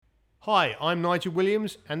Hi, I'm Nigel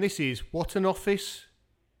Williams, and this is What an Office,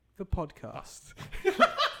 the podcast.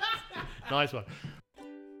 Nice one.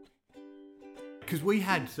 Because we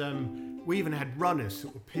even had runners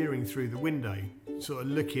sort of peering through the window, sort of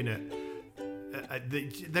looking at.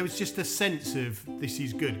 There was just a sense of this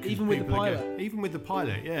is good. Even with the pilot. Even with the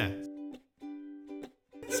pilot, yeah.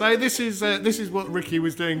 So this is what Ricky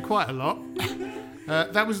was doing quite a lot.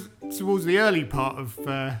 That was towards the early part of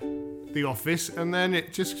The Office, and then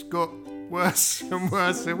it just got worse and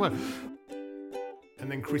worse and worse.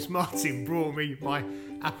 And then Chris Martin brought me my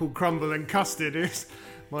apple crumble and custard. It's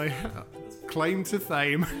my claim to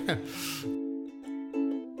fame.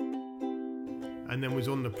 And then was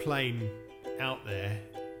on the plane out there,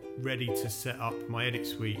 ready to set up my edit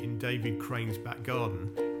suite in David Crane's back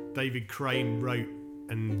garden. David Crane wrote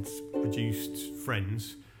and produced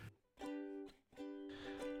Friends.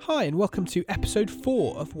 Hi, and welcome to episode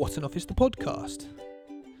 4 of What an Office, the podcast.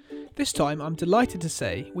 This time, I'm delighted to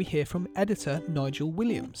say we hear from editor Nigel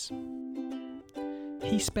Williams.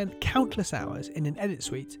 He spent countless hours in an edit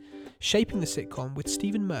suite, shaping the sitcom with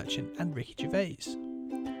Stephen Merchant and Ricky Gervais.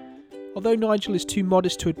 Although Nigel is too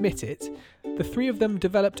modest to admit it, the three of them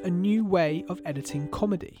developed a new way of editing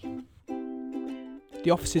comedy. The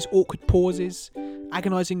Office's awkward pauses,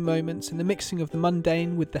 agonising moments, and the mixing of the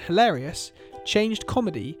mundane with the hilarious changed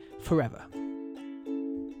comedy forever.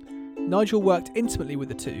 Nigel worked intimately with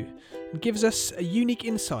the two and gives us a unique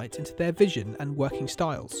insight into their vision and working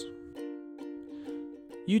styles.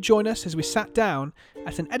 You join us as we sat down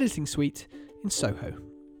at an editing suite in Soho.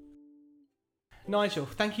 Nigel,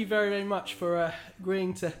 thank you very, very much for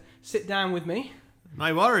agreeing to sit down with me.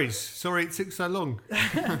 No worries. Sorry it took so long.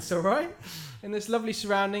 That's all right. In this lovely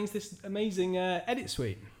surroundings, this amazing edit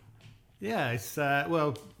suite. Yeah, it's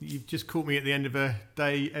you've just caught me at the end of a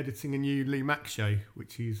day editing a new Lee Mack show,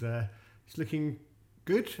 which is it's looking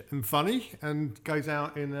good and funny and goes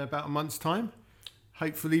out in about a month's time.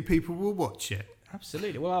 Hopefully people will watch it.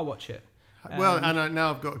 Absolutely. Well, I'll watch it. Well, and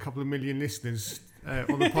now I've got a couple of million listeners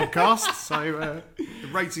on the podcast, so the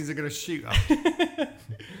ratings are going to shoot up.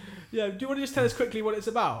 Yeah, do you want to just tell us quickly what it's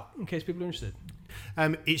about, in case people are interested?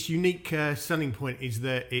 Its unique selling point is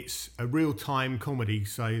that it's a real-time comedy,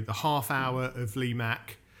 so the half hour of Lee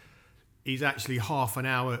Mack is actually half an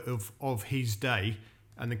hour of his day,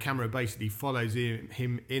 and the camera basically follows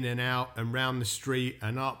him in and out and round the street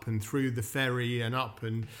and up and through the ferry and up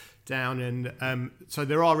and down, and so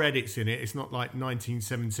there are edits in it. It's not like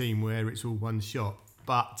 1917 where it's all one shot,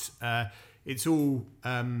 but it's all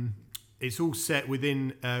set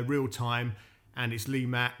within real time. And it's Lee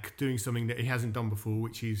Mack doing something that he hasn't done before,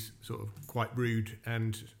 which is sort of quite rude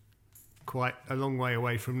and quite a long way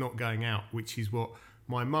away from not going out, which is what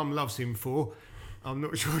my mum loves him for. I'm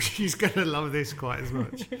not sure she's going to love this quite as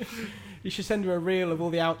much. You should send her a reel of all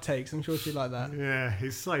the outtakes. I'm sure she'd like that. Yeah,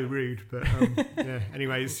 it's so rude. But yeah.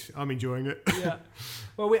 Anyways, I'm enjoying it. Yeah.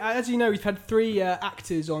 Well, as you know, we've had 3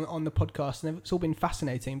 actors on the podcast, and it's all been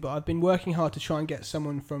fascinating. But I've been working hard to try and get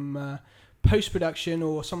someone from post-production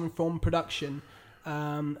or someone from production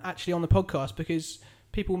actually on the podcast, because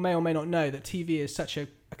people may or may not know that TV is such a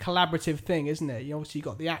collaborative thing, isn't it? Obviously you've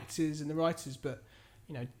got the actors and the writers, but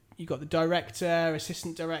you've got the director,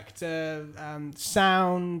 assistant director,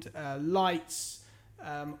 sound, lights,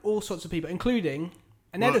 all sorts of people, including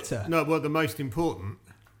an editor. No, well, the most important,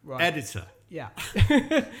 right. Editor. Yeah.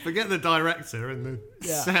 Forget the director and the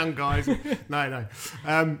sound guys. No.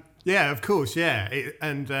 Yeah, of course, yeah.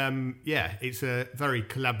 It's a very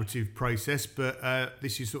collaborative process, but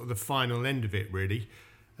this is sort of the final end of it, really,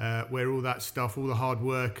 where all that stuff, all the hard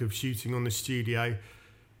work of shooting on the studio,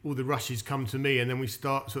 all the rushes come to me, and then we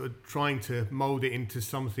start sort of trying to mould it into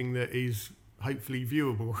something that is hopefully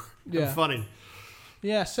viewable and funny.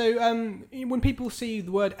 Yeah, so when people see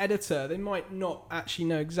the word editor, they might not actually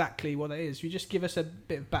know exactly what it is. You just give us a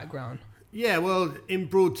bit of background. Yeah, well, in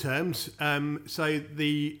broad terms, so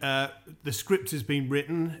the script has been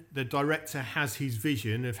written. The director has his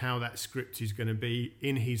vision of how that script is going to be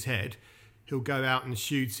in his head. He'll go out and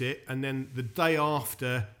shoot it, and then the day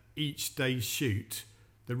after each day's shoot,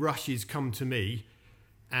 the rushes come to me,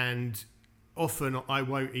 and often I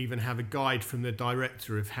won't even have a guide from the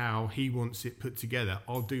director of how he wants it put together.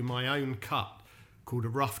 I'll do my own cut, called a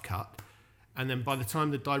rough cut. And then by the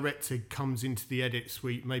time the director comes into the edit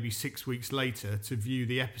suite, maybe 6 weeks later, to view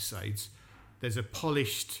the episodes, there's a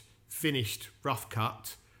polished, finished rough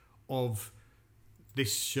cut of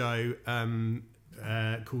this show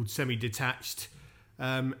called Semi-Detached.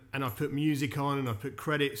 And I put music on and I put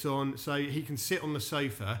credits on, so he can sit on the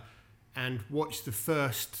sofa and watch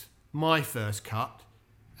my first cut,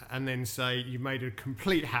 and then say, you've made a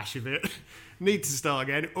complete hash of it. need to start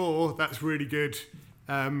again, or that's really good.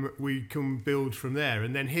 We can build from there,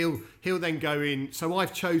 and then he'll then go in. So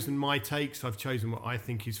I've chosen my takes. I've chosen what I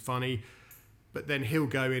think is funny, but then he'll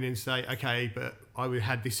go in and say, okay, but I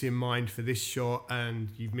had this in mind for this shot, and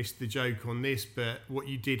you've missed the joke on this. But what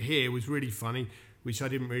you did here was really funny, which I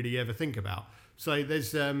didn't really ever think about. So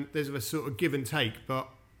there's a sort of give and take, but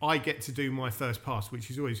I get to do my first pass, which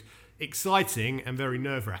is always exciting and very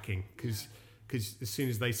nerve-wracking because as soon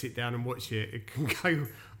as they sit down and watch it, it can go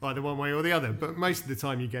either one way or the other. But most of the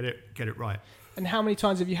time, you get it right. And how many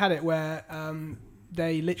times have you had it where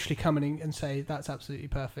they literally come in and say, that's absolutely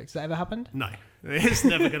perfect? Has that ever happened? No, it's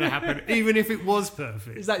never going to happen, even if it was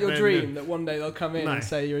perfect. Is that your dream, that one day they'll come in and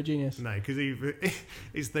say you're a genius? No, because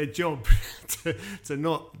it's their job to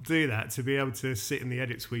not do that, to be able to sit in the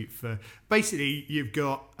edit suite for... Basically, you've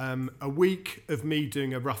got a week of me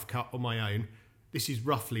doing a rough cut on my own. This is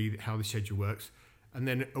roughly how the schedule works. And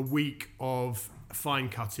then a week of fine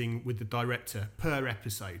cutting with the director per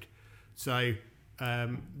episode. So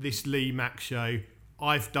this Lee Mack show,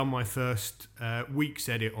 I've done my first week's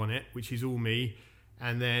edit on it, which is all me.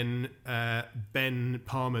 And then Ben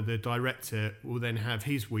Palmer, the director, will then have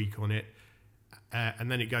his week on it.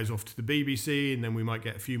 And then it goes off to the BBC, and then we might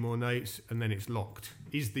get a few more notes, and then it's locked,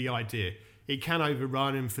 is the idea. It can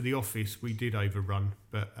overrun, and for The Office, we did overrun.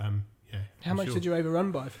 But yeah. How much did you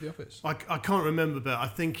overrun by for The Office? I can't remember, but I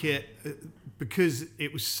think because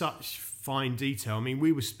it was such fine detail. I mean,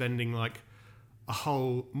 we were spending like a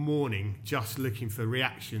whole morning just looking for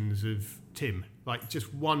reactions of Tim, like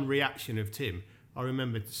just one reaction of Tim. I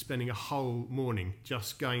remember spending a whole morning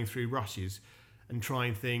just going through rushes and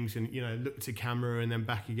trying things, and look to camera and then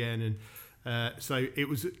back again, and so it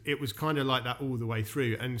was kind of like that all the way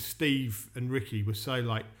through. And Steve and Ricky were so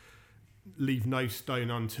like, leave no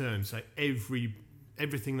stone unturned. So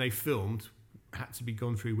everything they filmed had to be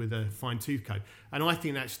gone through with a fine tooth comb. And I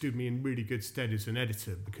think that stood me in really good stead as an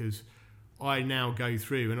editor, because I now go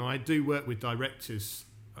through, and I do work with directors,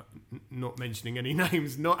 not mentioning any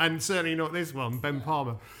names, and certainly not this one, Ben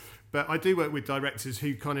Palmer. But I do work with directors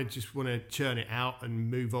who kind of just want to churn it out and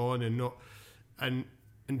move on, and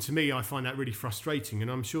to me, I find that really frustrating. And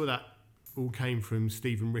I'm sure that all came from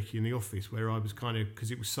Steve and Ricky in The Office, where I was kind of, because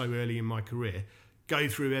it was so early in my career, go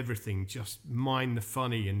through everything, just mind the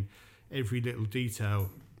funny, and every little detail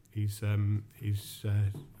is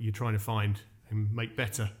you're trying to find and make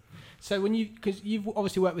better. So because you've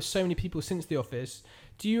obviously worked with so many people since The Office,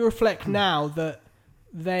 do you reflect now that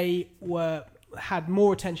they had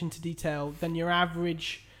more attention to detail than your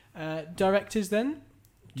average directors then?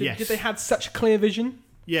 Yes. Did they have such clear vision?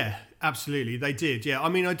 Yeah, absolutely. They did, yeah. I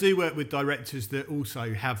mean, I do work with directors that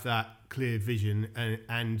also have that clear vision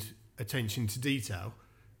and attention to detail.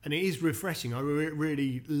 And it is refreshing. I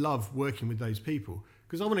really love working with those people,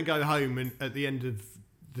 because I want to go home and at the end of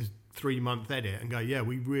the 3-month edit and go, yeah,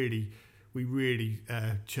 we really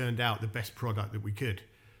churned out the best product that we could.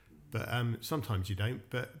 But sometimes you don't.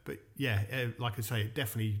 But yeah, like I say,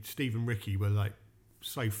 definitely Steve and Ricky were like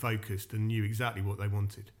so focused and knew exactly what they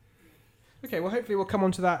wanted. Okay, well, hopefully we'll come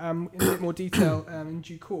on to that in a bit more detail in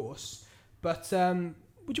due course. But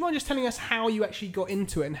would you mind just telling us how you actually got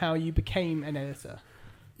into it and how you became an editor?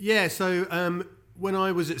 Yeah, so when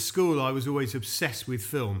I was at school, I was always obsessed with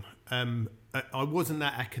film. I wasn't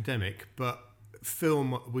that academic, but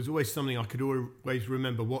film was always something I could always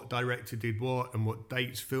remember what director did what and what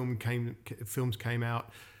dates films came out,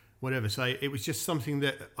 whatever. So it was just something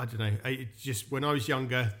that, I don't know, when I was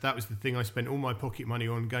younger, that was the thing I spent all my pocket money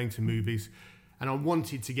on, going to movies, and I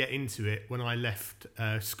wanted to get into it when I left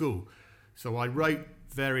school. So I wrote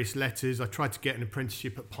various letters. I tried to get an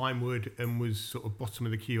apprenticeship at Pinewood and was sort of bottom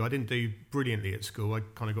of the queue. I didn't do brilliantly at school. I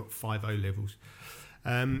kind of got 5 O-levels.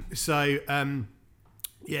 I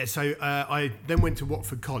then went to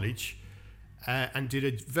Watford College and did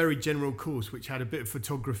a very general course, which had a bit of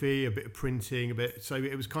photography, a bit of printing, so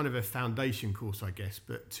it was kind of a foundation course, I guess,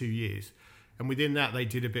 but 2 years. And within that, they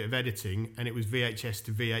did a bit of editing, and it was VHS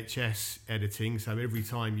to VHS editing. So every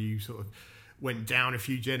time you sort of went down a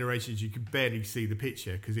few generations, you could barely see the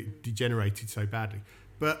picture because it degenerated so badly.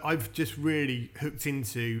 But I've just really hooked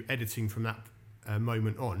into editing from that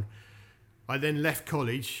moment on. I then left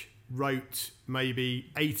college, wrote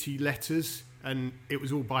maybe 80 letters, and it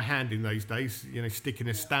was all by hand in those days, sticking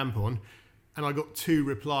a stamp on. And I got 2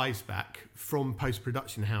 replies back from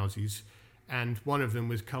post-production houses, and one of them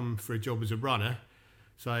was come for a job as a runner.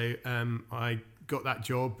 So I got that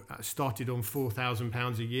job, started on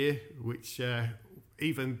 £4,000 a year, which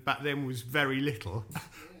even back then was very little.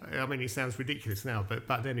 I mean, it sounds ridiculous now, but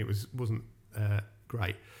back then it wasn't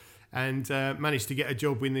great. And managed to get a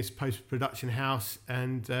job in this post-production house,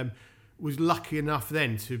 and was lucky enough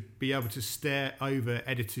then to be able to stare over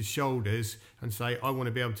editors' shoulders and say, I want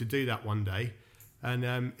to be able to do that one day.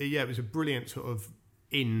 And it was a brilliant sort of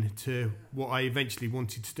into what I eventually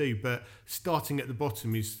wanted to do. But starting at the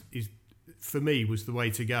bottom is for me was the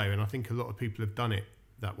way to go, and I think a lot of people have done it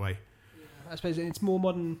that way. I suppose it's more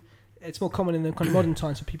modern. It's more common in the kind of modern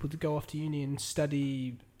times for people to go off to uni and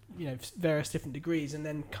study, various different degrees, and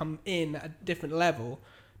then come in at a different level.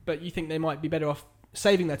 But you think they might be better off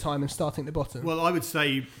saving their time and starting at the bottom? Well, I would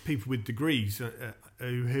say people with degrees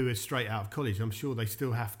who are straight out of college, I'm sure they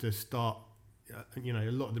still have to start.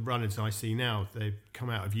 A lot of the runners I see now, they come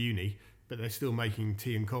out of uni, but they're still making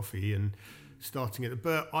tea and coffee and starting at the.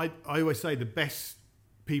 But I always say the best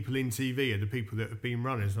people in TV are the people that have been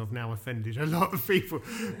runners. I've now offended a lot of people,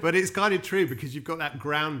 but it's kind of true because you've got that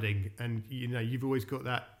grounding, and you've always got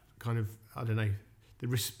that kind of the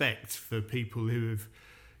respect for people who have.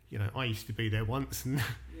 I used to be there once,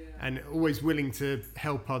 and always willing to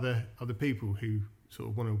help other people who sort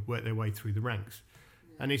of want to work their way through the ranks.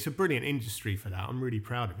 And it's a brilliant industry for that. I'm really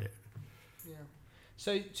proud of it. Yeah.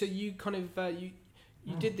 So you kind of you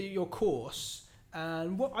did your course,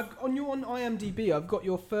 and what on IMDb I've got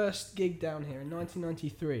your first gig down here in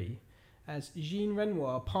 1993 as Jean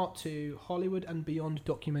Renoir Part 2 Hollywood and Beyond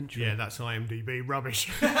documentary. Yeah, that's IMDb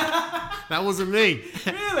rubbish. That wasn't me.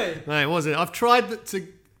 Really? No, it wasn't. I've tried to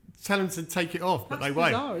tell them to take it off, but that's they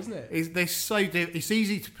won't. Bizarre, isn't it? It's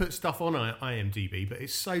easy to put stuff on IMDb, but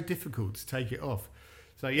it's so difficult to take it off.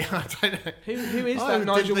 So yeah, I don't know. Who is that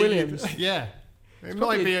Nigel Williams? Yeah, it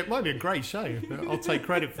might be a great show. But I'll take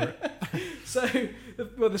credit for it. So,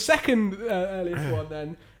 the second earliest one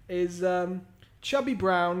then is Chubby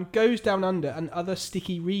Brown Goes Down Under and Other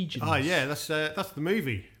Sticky Regions. Oh yeah, that's the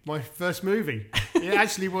movie. My first movie. It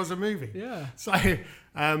actually was a movie. Yeah. So I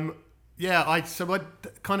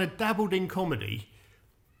kind of dabbled in comedy.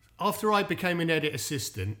 After I became an edit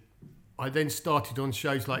assistant, I then started on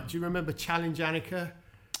shows like. Do you remember Challenge Annika?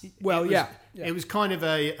 Well, yeah. It was kind of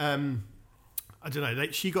a, I don't know,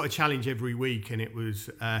 she got a challenge every week, and it was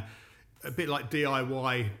a bit like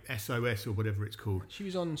DIY SOS or whatever it's called. She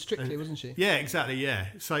was on Strictly, wasn't she? Yeah, exactly, yeah.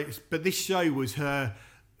 So, but this show was her,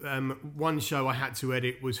 one show I had to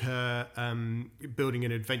edit was her building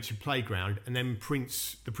an adventure playground, and then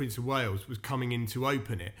the Prince of Wales was coming in to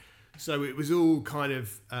open it. So it was all kind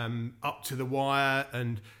of up to the wire,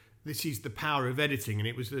 and this is the power of editing. And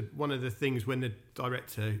it was one of the things when the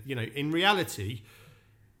director, in reality,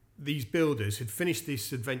 these builders had finished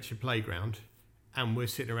this adventure playground and were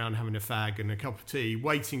sitting around having a fag and a cup of tea,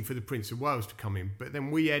 waiting for the Prince of Wales to come in. But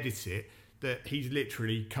then we edit it that he's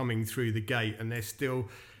literally coming through the gate, and they're still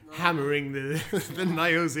hammering the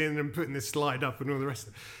nails in and putting the slide up and all the rest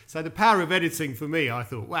of it. So the power of editing for me, I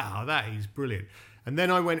thought, wow, that is brilliant. And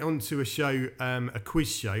then I went on to a show, a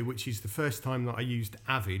quiz show, which is the first time that I used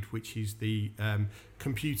Avid, which is the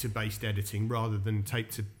computer-based editing rather than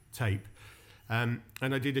tape to tape. And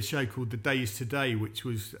I did a show called The Days Today, which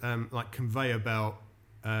was like conveyor belt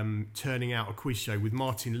turning out a quiz show with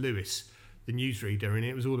Martin Lewis, the newsreader, and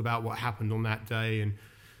it was all about what happened on that day.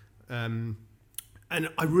 And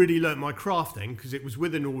I really learnt my craft then, because it was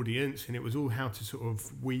with an audience, and it was all how to sort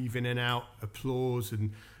of weave in and out applause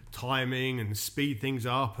and timing and speed things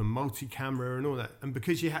up and multi-camera and all that. And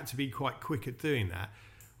because you had to be quite quick at doing that,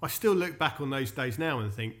 I still look back on those days now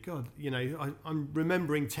and think, God, I'm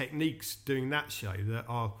remembering techniques doing that show that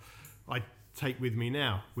I take with me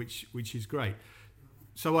now, which is great.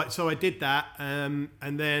 So I did that, and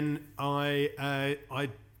then I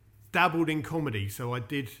dabbled in comedy. So I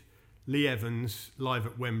did Lee Evans live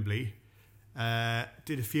at Wembley,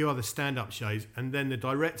 did a few other stand-up shows, and then the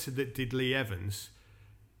director that did Lee Evans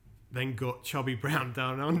then got Chubby Brown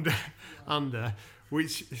Down Under,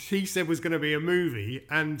 which he said was going to be a movie,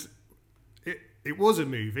 and it was a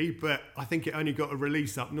movie, but I think it only got a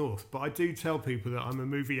release up north. But I do tell people that I'm a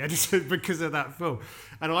movie editor because of that film.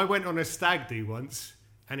 And I went on a stag do once,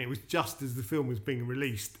 and it was just as the film was being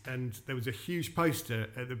released, and there was a huge poster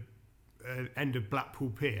at the end of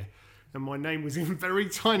Blackpool Pier, and my name was in very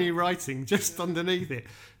tiny writing just underneath it.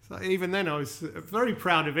 So even then I was very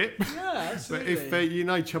proud of it. Yeah, absolutely. But if you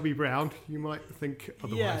know Chubby Brown, you might think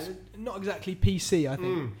otherwise. Yeah, not exactly PC, I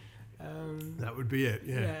think. That would be it,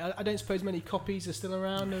 Yeah, I don't suppose many copies are still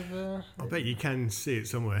around of... I bet you can see it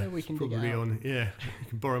somewhere. Maybe we can probably dig it out. on. Yeah, you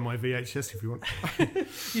can borrow my VHS if you want.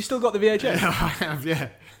 You still got the VHS? Yeah, I have, yeah.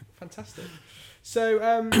 Fantastic. So,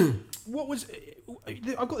 what was...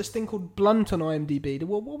 I've got this thing called Blunt on IMDb.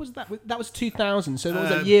 What was that? That was 2000, so that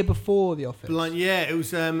was a year before The Office. Blunt, yeah, it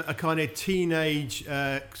was a kind of teenage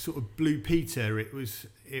sort of Blue Peter. It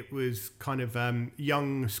was kind of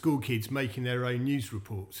young school kids making their own news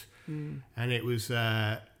reports. And it was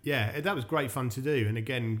that was great fun to do. And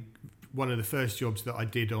again, one of the first jobs that I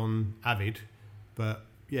did on Avid, but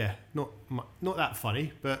yeah, not that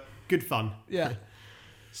funny, but good fun. Yeah.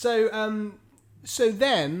 So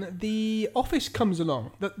then the Office comes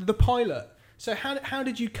along, the pilot. So how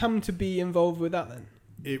did you come to be involved with that then?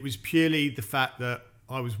 It was purely the fact that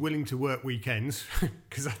I was willing to work weekends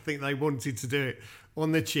because I think they wanted to do it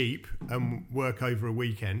on the cheap and work over a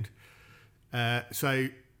weekend. So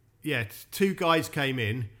yeah, two guys came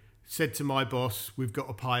in, said to my boss, we've got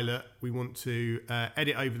a pilot, we want to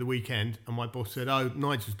edit over the weekend. And my boss said, oh,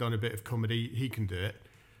 Nigel's done a bit of comedy, he can do it.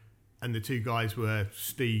 And the two guys were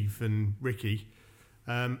Steve and Ricky.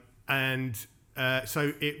 So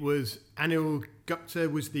it was Anil Gupta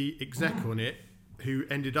was the exec on it, who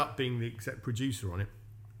ended up being the exec producer on it.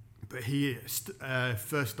 But he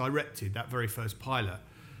first directed that very first pilot.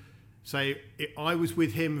 So I was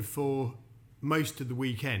with him for most of the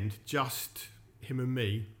weekend, just him and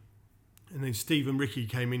me. And then Steve and Ricky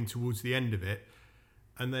came in towards the end of it.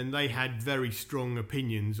 And then they had very strong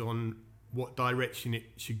opinions on what direction it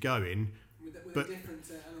should go in. Were they different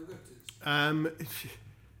to Anil Gupta's?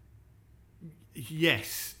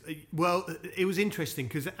 Yes. Well, it was interesting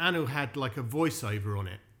because Anil had like a voiceover on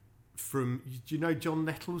it from, do you know John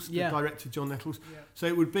Nettles, the director John Nettles? Yeah. So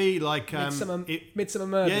it would be like Midsummer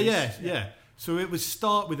Murders. Yeah. So it would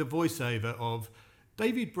start with a voiceover of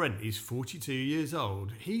David Brent is 42 years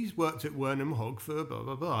old. He's worked at Wernham Hogg for blah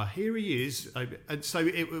blah blah. Here he is, and so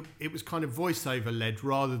it was kind of voiceover led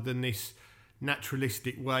rather than this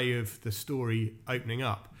naturalistic way of the story opening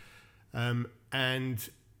up. And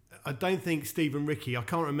I don't think Steve and Ricky, I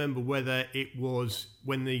can't remember whether it was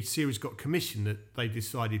when the series got commissioned that they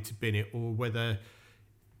decided to bin it, or whether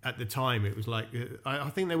at the time it was like,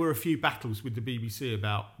 I think there were a few battles with the BBC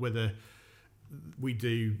about whether we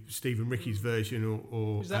do Steve and Ricky's version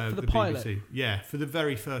or is that for the BBC. pilot? Yeah, for the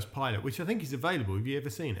very first pilot, which I think is available. Have you ever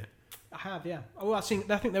seen it? I have, yeah. Oh, I think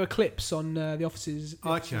there were clips on the Office's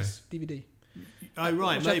DVD. Oh,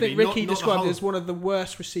 right, which maybe. I think Ricky described as one of the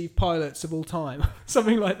worst received pilots of all time.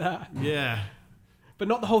 Something like that. Yeah. But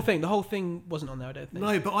not the whole thing. The whole thing wasn't on there, I don't think.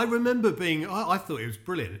 No, but I remember I thought it was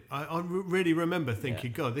brilliant. I really remember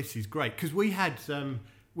thinking, God, this is great. Because we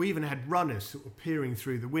even had runners sort of peering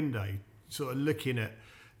through the window, sort of looking at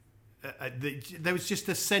there was just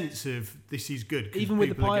a sense of this is good. Even with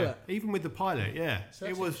the pilot? Even with the pilot, yeah. So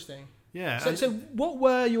that's interesting. Yeah. So what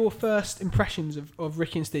were your first impressions of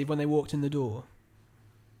Ricky and Steve when they walked in the door?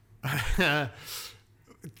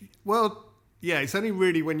 Well, yeah, it's only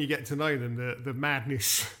really when you get to know them that the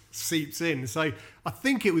madness seeps in. So I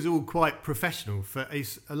think it was all quite professional.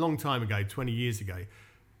 It's a long time ago, 20 years ago.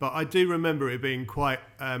 But I do remember it being quite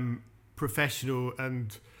professional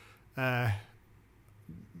and, not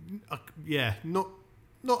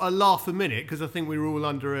a laugh a minute, because I think we were all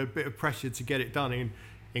under a bit of pressure to get it done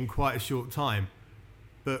in quite a short time.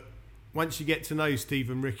 But once you get to know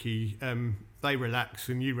Steve and Ricky, they relax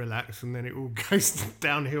and you relax, and then it all goes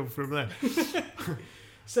downhill from there.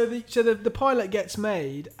 So the pilot gets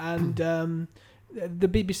made, and the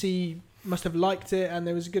BBC must have liked it, and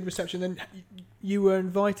there was a good reception. Then you were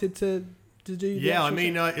invited to do the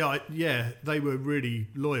they were really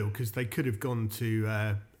loyal, because they could have gone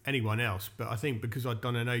to anyone else, but I think because I'd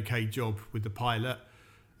done an okay job with the pilot,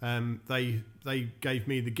 they gave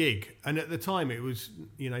me the gig. And at the time it was,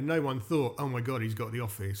 no one thought, oh my God, he's got The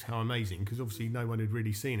Office, how amazing, because obviously no one had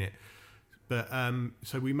really seen it. But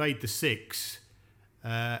so we made the 6,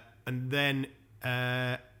 and then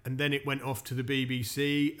it went off to the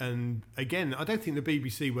BBC. And again, I don't think the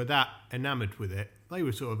BBC were that enamoured with it. They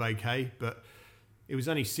were sort of okay, but it was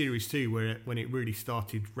only series 2 when it really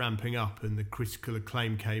started ramping up and the critical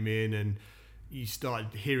acclaim came in, and you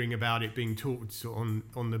started hearing about it being talked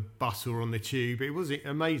on the bus or on the tube. It was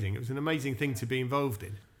amazing. It was an amazing thing to be involved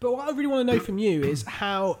in. But what I really want to know from you is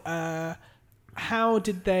how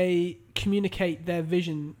did they communicate their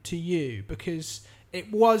vision to you? Because it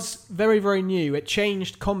was very, very new. It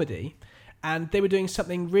changed comedy, and they were doing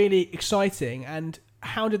something really exciting. And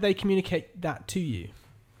how did they communicate that to you?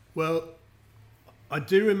 Well, I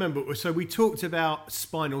do remember. So we talked about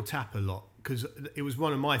Spinal Tap a lot, because it was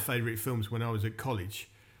one of my favourite films when I was at college.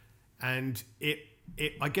 And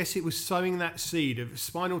I guess it was sowing that seed of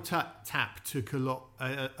Spinal Tap took a lot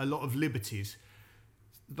of liberties.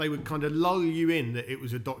 They would kind of lull you in that it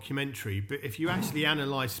was a documentary, but if you actually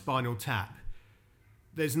analyse Spinal Tap,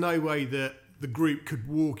 there's no way that the group could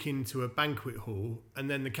walk into a banquet hall and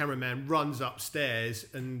then the cameraman runs upstairs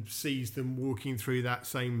and sees them walking through that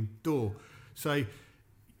same door. So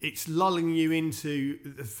it's lulling you into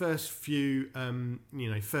the first few,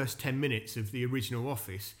 first 10 minutes of the original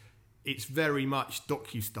Office, it's very much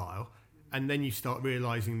docu-style. And then you start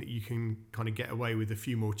realising that you can kind of get away with a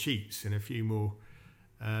few more cheats and a few more,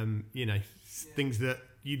 things that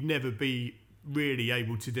you'd never be really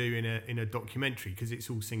able to do in a documentary, because it's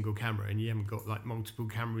all single camera and you haven't got like multiple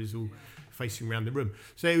cameras all facing around the room.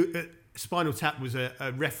 So Spinal Tap was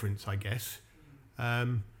a reference, I guess.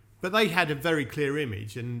 But they had a very clear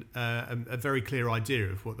image and a very clear idea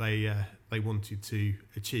of what they wanted to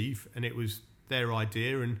achieve, and it was their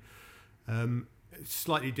idea, and it's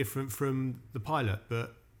slightly different from the pilot,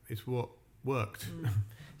 but it's what worked.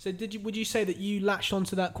 So would you say that you latched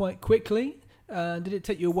onto that quite quickly? Did it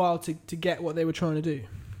take you a while to get what they were trying to do?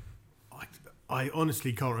 I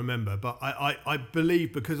honestly can't remember, but I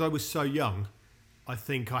believe because I was so young, I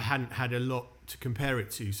think I hadn't had a lot to compare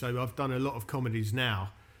it to. So I've done a lot of comedies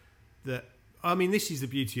now that, I mean, this is the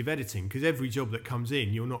beauty of editing, because every job that comes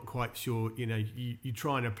in, you're not quite sure, you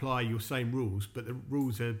try and apply your same rules, but the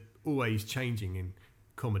rules are always changing in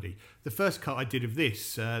comedy. The first cut I did of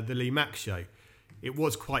this, the Lee Mack show, it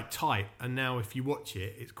was quite tight, and now if you watch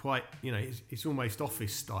it, it's quite, it's almost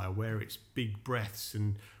Office style, where it's big breaths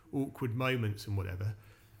and awkward moments and whatever.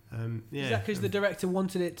 Is that because the director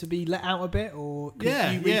wanted it to be let out a bit, or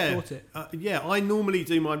because you rethought it? I normally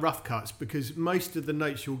do my rough cuts, because most of the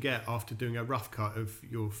notes you'll get after doing a rough cut of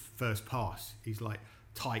your first pass is like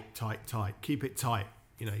tight, keep it tight,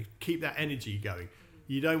 keep that energy going.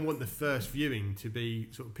 You don't want the first viewing to be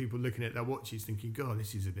sort of people looking at their watches thinking, God,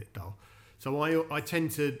 this is a bit dull. So I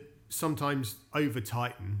tend to sometimes over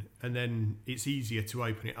tighten, and then it's easier to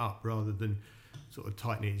open it up rather than sort of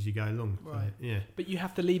tighten it as you go along. Right. Yeah. But you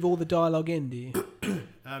have to leave all the dialogue in, do you?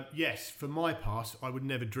 Yes. For my part, I would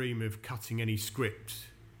never dream of cutting any scripts,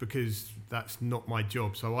 because that's not my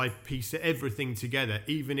job. So I piece everything together,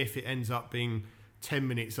 even if it ends up being 10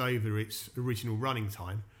 minutes over its original running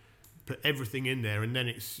time. Put everything in there, and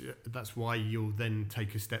then that's why you'll then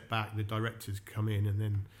take a step back. The directors come in and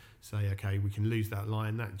then say, okay, we can lose that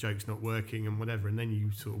line, that joke's not working, and whatever, and then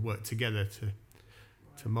you sort of work together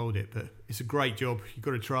to mould it. But it's a great job. You've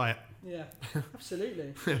got to try it. Yeah,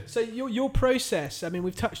 absolutely. So your process, I mean,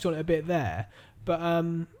 we've touched on it a bit there, but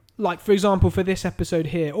like, for example, for this episode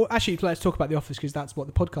here, or actually, let's talk about The Office, because that's what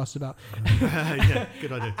the podcast is about. Yeah,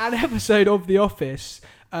 good idea. An episode of The Office,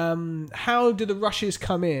 how do the rushes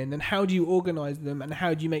come in, and how do you organise them, and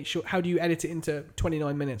how do you edit it into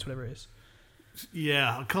 29 minutes, whatever it is?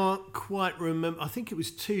 Yeah, I can't quite remember. I think it was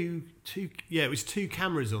two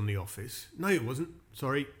cameras on The Office. No, it wasn't.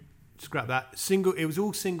 Sorry, scrap that. It was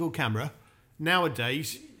all single camera.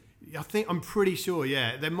 Nowadays, I'm pretty sure,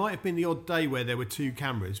 yeah. There might have been the odd day where there were two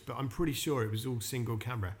cameras, but I'm pretty sure it was all single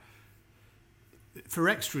camera. For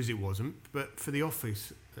extras it wasn't, but for The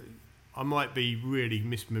Office, I might be really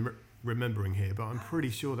misremembering here, but I'm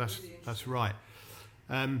pretty sure that's right.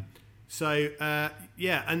 And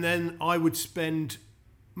then I would spend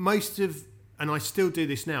and I still do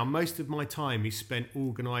this now, most of my time is spent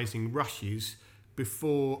organising rushes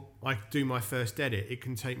before I do my first edit. It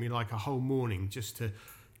can take me like a whole morning just to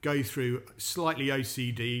go through, slightly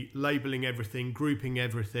OCD, labelling everything, grouping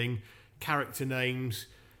everything, character names.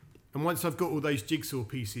 And once I've got all those jigsaw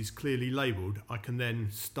pieces clearly labelled, I can then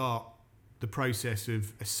start the process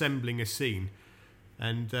of assembling a scene.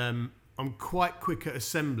 And I'm quite quick at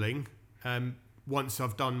assembling once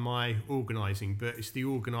I've done my organising, but it's the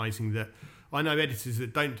organising that I know editors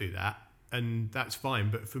that don't do that, and that's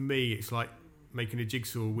fine. But for me, it's like making a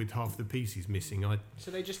jigsaw with half the pieces missing. So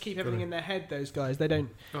they just keep everything in their head, those guys. They don't.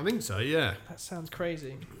 I think so. Yeah. That sounds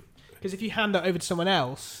crazy. Because if you hand that over to someone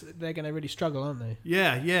else, they're going to really struggle, aren't they?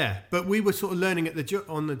 Yeah. But we were sort of learning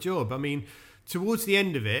on the job. I mean, towards the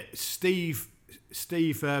end of it, Steve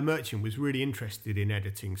Merchant was really interested in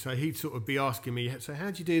editing, so he'd sort of be asking me, so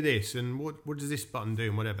how do you do this, and what does this button do,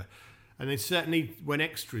 and whatever. And then certainly when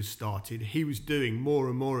extras started, he was doing more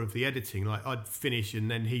and more of the editing. Like, I'd finish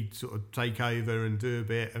and then he'd sort of take over and do a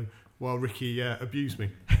bit, while Ricky abused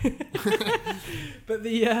me. But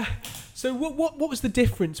so what was the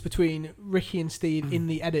difference between Ricky and Steve in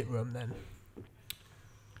the edit room then?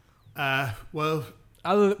 Well,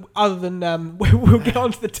 other than we'll get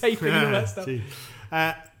onto the taping and all that stuff.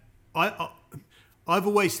 I've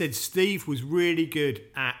always said Steve was really good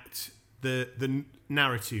at the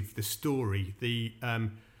narrative, the story, the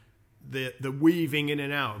weaving in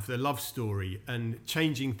and out of the love story and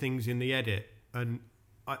changing things in the edit. And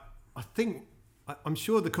I'm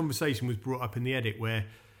sure the conversation was brought up in the edit where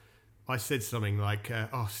I said something like,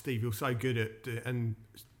 "Oh, Steve, you're so good at," and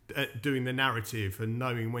doing the narrative and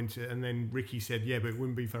knowing when to, and then Ricky said, yeah, but it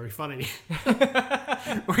wouldn't be very funny,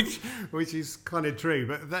 which is kind of true,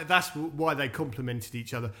 but that's why they complemented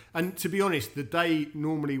each other. And to be honest, the day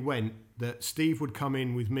normally went that Steve would come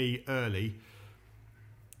in with me early,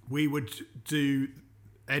 we would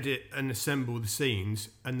edit and assemble the scenes,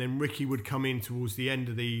 and then Ricky would come in towards the end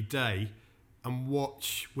of the day and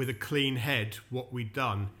watch with a clean head what we'd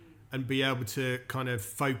done and be able to kind of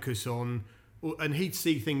focus on, and he'd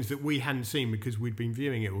see things that we hadn't seen because we'd been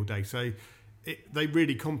viewing it all day. So they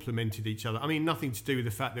really complemented each other. I mean, nothing to do with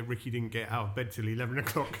the fact that Ricky didn't get out of bed till 11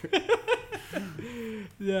 o'clock.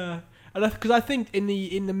 Yeah, and because I think in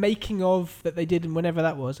the making of that they did, whenever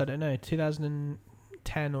that was, I don't know,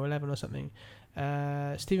 2010 or 11 or something,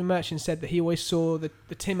 Stephen Merchant said that he always saw the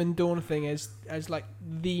Tim and Dawn thing as like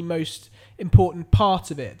the most important part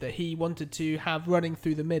of it, that he wanted to have running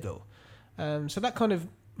through the middle. So that kind of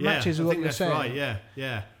matches with what you're saying. Right,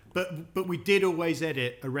 yeah. But we did always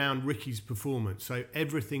edit around Ricky's performance, so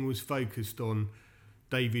everything was focused on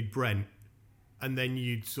David Brent, and then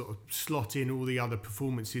you'd sort of slot in all the other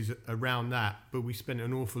performances around that. But we spent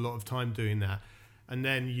an awful lot of time doing that. And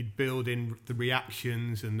then you'd build in the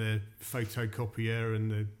reactions and the photocopier and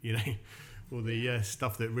the, all the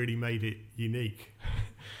stuff that really made it unique.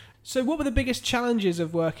 So what were the biggest challenges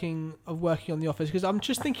of working on The Office? Because I'm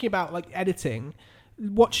just thinking about like editing,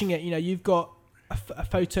 watching it, you've got a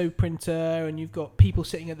photo printer and you've got people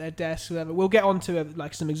sitting at their desks, whatever. We'll get on to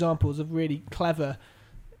like some examples of really clever,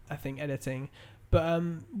 I think, editing. But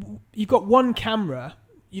you've got one camera,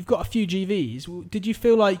 you've got a few GVs. Did you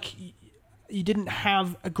feel like you didn't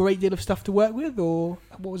have a great deal of stuff to work with, or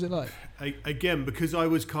what was it like? Again, because I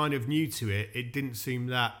was kind of new to it, it didn't seem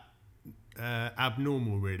that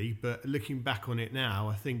abnormal really. But looking back on it now,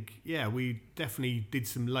 I think, we definitely did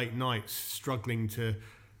some late nights struggling to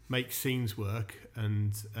make scenes work.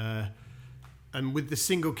 And with the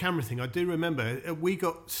single camera thing, I do remember we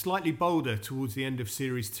got slightly bolder towards the end of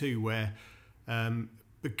series 2 where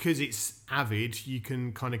because it's Avid, you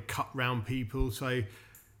can kind of cut round people. So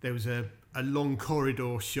there was a long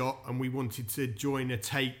corridor shot and we wanted to join a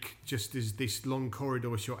take just as this long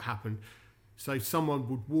corridor shot happened. So someone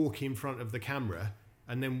would walk in front of the camera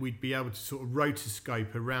and then we'd be able to sort of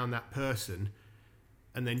rotoscope around that person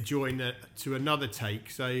and then join to another take.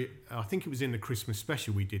 So I think it was in the Christmas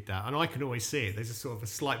special we did that, and I can always see it. There's a sort of a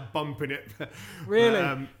slight bump in it.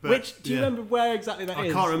 Really? Which, do you remember where exactly that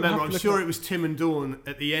is? I can't remember. I'm sure it was Tim and Dawn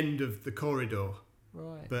at the end of the corridor.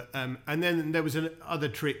 Right. But and then there was other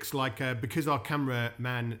tricks like because our camera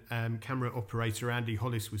operator Andy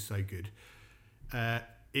Hollis was so good,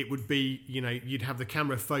 it would be you'd have the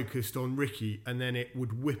camera focused on Ricky and then it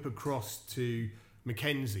would whip across to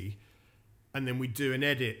Mackenzie, and then we'd do an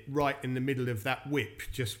edit right in the middle of that whip,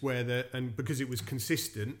 just where and because it was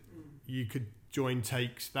consistent, you could join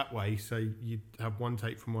takes that way. So you'd have one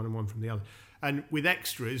take from one and one from the other. And with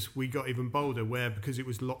extras, we got even bolder, where because it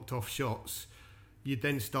was locked off shots, you'd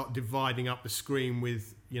then start dividing up the screen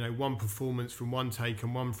with, one performance from one take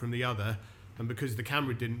and one from the other. And because the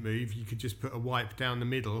camera didn't move, you could just put a wipe down the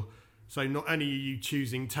middle. So not only are you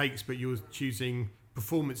choosing takes, but you're choosing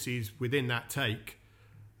performances within that take.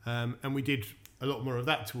 And we did a lot more of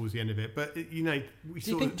that towards the end of it. But, do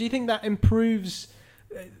you think that improves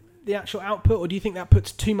the actual output, or do you think that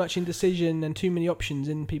puts too much indecision and too many options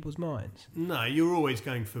in people's minds? No, you're always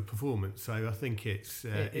going for performance, so I think it's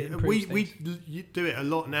we do it a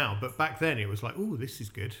lot now, but back then it was like, oh, this is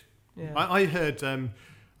good. Yeah. I heard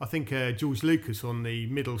I think George Lucas on the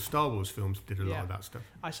middle Star Wars films did a lot of that stuff.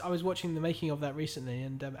 I was watching the making of that recently,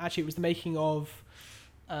 and actually it was the making of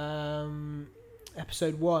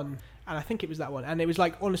episode 1. And I think it was that one, and it was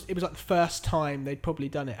like it was like the first time they'd probably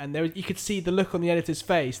done it, and you could see the look on the editor's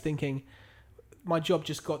face, thinking, "My job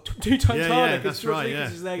just got 2 times harder." Because George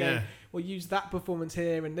Lucas was there going, "Well, use that performance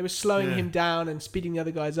here," and they were slowing him down and speeding the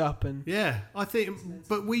other guys up. And I think,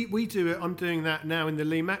 but we do it. I'm doing that now in the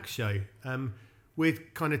Lee Max show. We're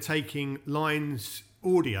kind of taking lines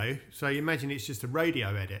audio, so you imagine it's just a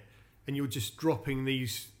radio edit, and you're just dropping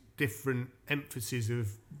these different emphases of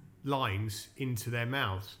lines into their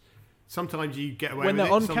mouths. Sometimes you get away with it. When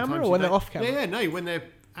they're on camera or when they're off camera? No, when they're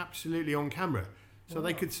absolutely on camera. So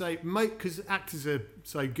they could say, because actors are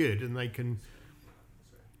so good and they can...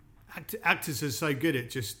 Actors are so good at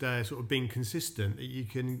just sort of being consistent that you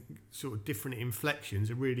can sort of different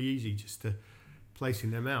inflections are really easy just to place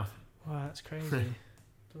in their mouth. Wow, that's crazy.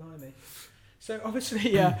 Blimey. So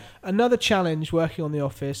obviously, another challenge working on The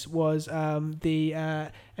Office was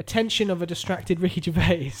the attention of a distracted Ricky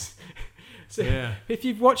Gervais. So if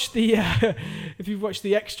you've watched the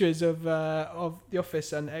extras of The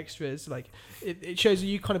Office and extras, like it shows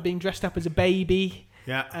you kind of being dressed up as a baby.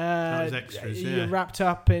 Yeah, that was extras. You're wrapped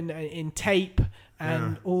up in tape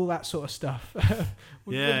and all that sort of stuff.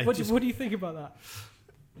 What do you think about that?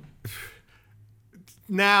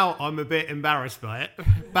 Now I'm a bit embarrassed by it.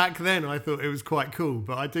 Back then I thought it was quite cool,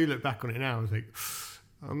 but I do look back on it now and think,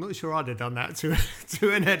 I'm not sure I'd have done that to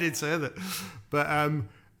an editor. But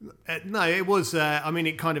no, it was.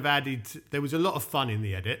 It kind of added. There was a lot of fun in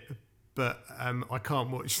the edit, but I can't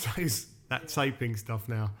watch that taping stuff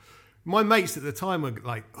now. My mates at the time were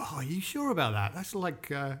like, "Oh, are you sure about that? That's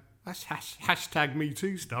like that's hashtag Me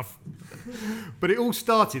Too stuff." But it all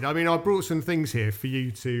started. I brought some things here for you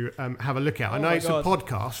to have a look at. I know it's a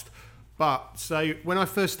podcast, but so when I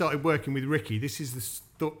first started working with Ricky, this is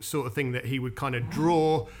the sort of thing that he would kind of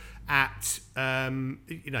draw at,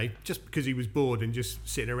 just because he was bored and just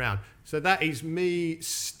sitting around. So that is me,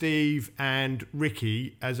 Steve, and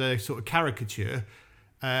Ricky as a sort of caricature.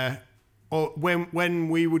 Or when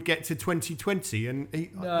we would get to 2020, and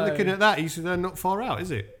looking at that, he said, "They're not far out, is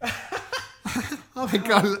it?" I think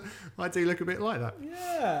I do look a bit like that.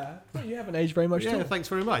 Yeah, well, you haven't aged very much. Yeah, thanks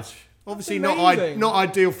very much. Obviously not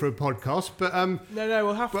ideal for a podcast, but no,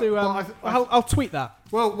 we'll have to. I'll tweet that.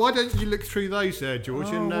 Well, why don't you look through those,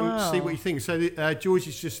 George, and see what you think? So George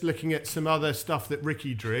is just looking at some other stuff that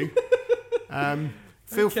Ricky drew.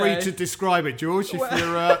 Feel free to describe it, George, if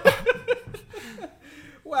you're.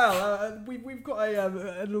 Well, we've got a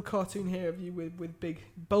little cartoon here of you with big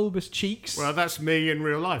bulbous cheeks. Well, that's me in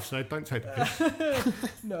real life, so don't take the piss.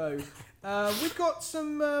 No. We've got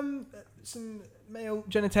some male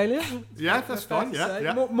genitalia. Yeah, that's fine.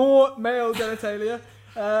 Yeah. More male genitalia.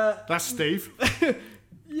 That's Steve.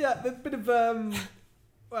 Yeah, a bit of is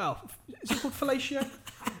it called fellatio?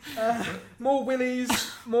 More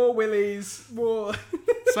willies, more.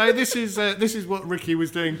 So this is what Ricky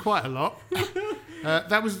was doing quite a lot.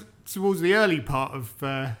 That was towards the early part of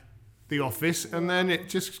The Office, and then it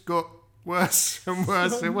just got worse and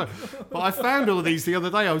worse and worse. But I found all these the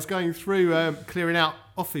other day. I was going through clearing out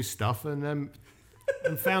Office stuff and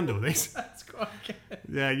found all this. That's quite good.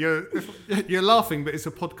 Yeah, you're laughing, but it's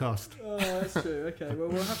a podcast. Oh, that's true. Okay, well,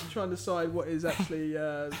 we'll have to try and decide what is actually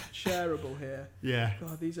shareable here. Yeah.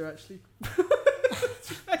 God, these are actually...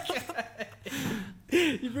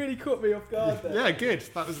 You've really caught me off guard there. Yeah, good.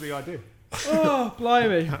 That was the idea. Oh,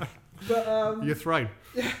 blimey. But, you're thrown.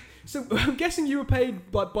 Yeah. So I'm guessing you were paid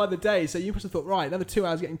by the day, so you must have thought, right, another 2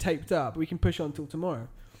 hours getting taped up, we can push on until tomorrow.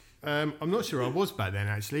 I'm not sure I was back then,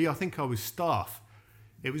 actually. I think I was staff.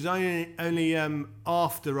 It was only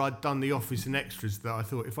after I'd done The Office and extras that I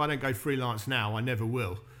thought, if I don't go freelance now, I never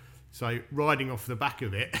will. So riding off the back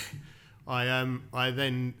of it, I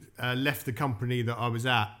then left the company that I was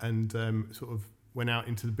at and sort of went out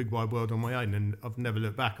into the big wide world on my own, and I've never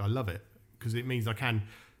looked back. I love it because it means I can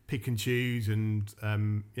pick and choose, and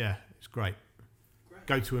it's great.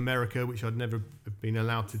 Go to America, which I'd never have been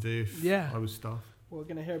allowed to do if I was staff. Well, we're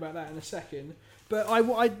going to hear about that in a second. But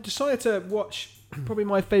I decided to watch probably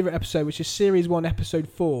my favourite episode, which is Series 1, Episode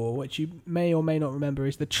 4, which you may or may not remember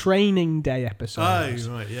is the Training Day episode. Oh,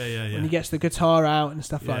 right, yeah. When he gets the guitar out and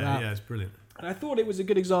stuff like that. Yeah, it's brilliant. And I thought it was a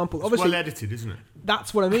good example. It's obviously, well edited, isn't it?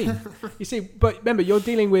 That's what I mean. You see, but remember, you're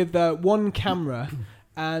dealing with one camera,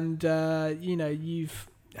 and you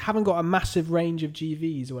haven't got a massive range of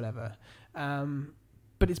GVs or whatever.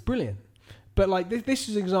 But it's brilliant. But like this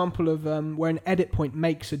is an example of where an edit point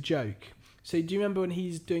makes a joke. So do you remember when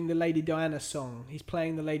he's doing the Lady Diana song? He's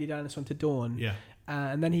playing the Lady Diana song to Dawn. Yeah.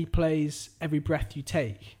 And then he plays Every Breath You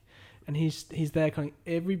Take. And he's there kind of,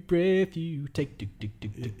 every breath you take,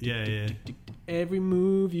 every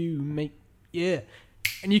move you make,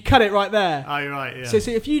 and you cut it right there. Oh, right, yeah. So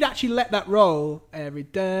if you'd actually let that roll,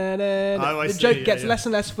 the joke gets less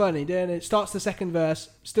and less funny. Then it starts the second verse,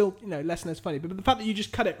 still less and less funny. But the fact that you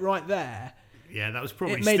just cut it right there, that was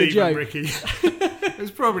probably Steve and Ricky. It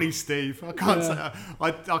was probably Steve. I can't say.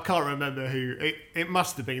 I can't remember who. It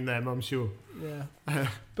must have been them, I'm sure. Yeah.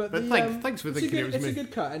 But thanks for thinking it was me. It's a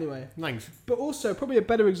good cut anyway. Thanks. But also, probably a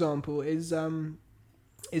better example is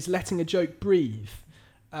letting a joke breathe,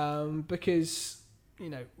 because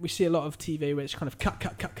we see a lot of TV where it's kind of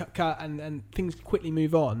cut, and things quickly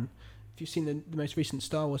move on. If you've seen the most recent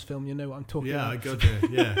Star Wars film, you know what I'm talking about. Yeah, I got it.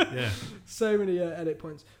 Yeah. So many edit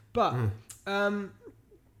points. But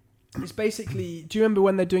it's basically, do you remember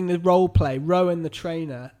when they're doing the role play, Rowan the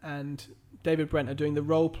trainer and David Brent are doing the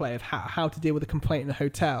role play of how to deal with a complaint in a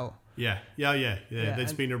hotel? Yeah.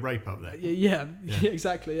 There's been a rape up there. Yeah,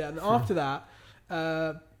 exactly. Yeah, and after that,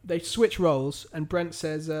 they switch roles, and Brent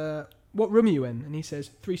says, what room are you in? And he says,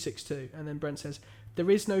 362. And then Brent says, there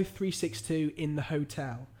is no 362 in the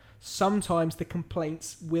hotel. Sometimes the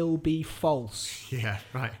complaints will be false. Yeah,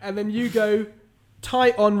 right. And then you go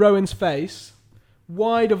tight on Rowan's face,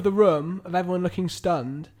 wide of the room, of everyone looking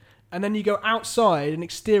stunned. And then you go outside, an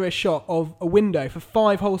exterior shot of a window for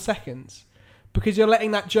 5 whole seconds. Because you're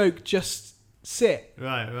letting that joke just sit.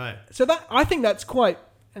 Right. So I think that's quite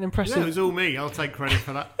an impressive... Yeah, it was all me. I'll take credit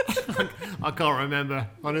for that. I can't remember,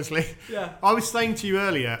 honestly. Yeah. I was saying to you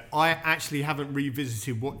earlier, I actually haven't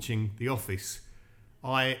revisited watching The Office.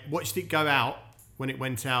 I watched it go out when it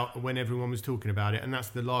went out and when everyone was talking about it, and that's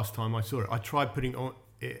the last time I saw it. I tried putting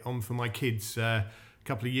it on for my kids a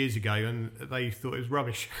couple of years ago, and they thought it was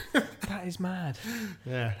rubbish. That is mad.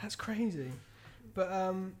 Yeah. That's crazy. But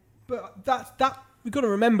that we've got to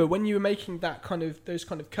remember when you were making those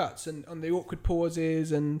kind of cuts and on the awkward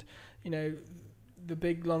pauses and the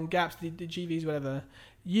big long gaps, the GVs, whatever.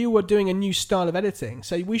 You were doing a new style of editing,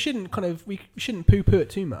 so we shouldn't poo-poo it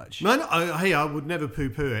too much. No, I would never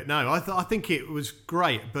poo-poo it. No, I think it was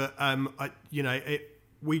great, but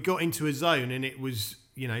we got into a zone, and it was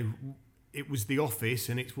The Office,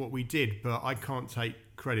 and it's what we did. But I can't take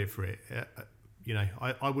credit for it.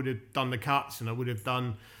 I would have done the cuts, and I would have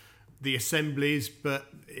done the assemblies, but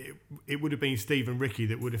it would have been Steve and Ricky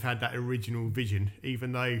that would have had that original vision.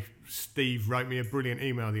 Even though Steve wrote me a brilliant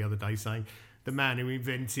email the other day saying, the man who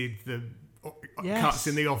invented the cuts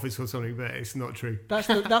in The Office or something, but it's not true. That's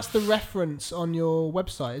the reference on your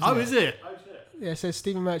website, isn't it? Oh, is it? Yeah, so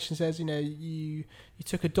Stephen Merchant says, you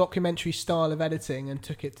took a documentary style of editing and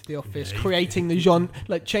took it to The Office, creating the genre,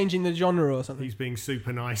 like changing the genre or something. He's being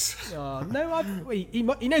super nice. Oh, no, he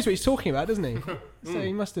knows what he's talking about, doesn't he? So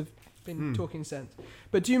he must have been talking sense.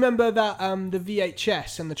 But do you remember that the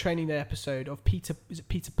VHS and the Training Day episode of Peter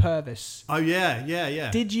Purvis? Oh yeah.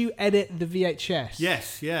 Did you edit the VHS?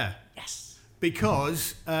 Yes, yeah. Yes.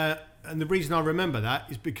 Because and the reason I remember that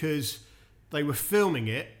is because they were filming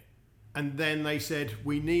it, and then they said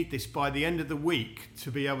we need this by the end of the week to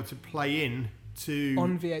be able to play in to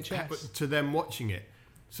on VHS to them watching it.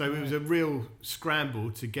 So it was a real scramble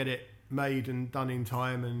to get it made and done in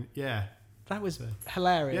time, and yeah. That was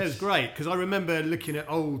hilarious. Yeah, it was great, because I remember looking at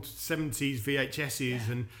old 70s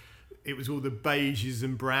VHSs and it was all the beiges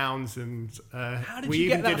and browns, and how did you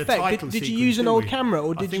get that effect? Did you use an old camera,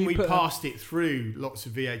 or did I think we passed it through lots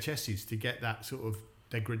of VHSs to get that sort of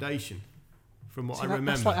degradation from what I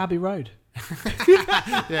remember. That's like Abbey Road.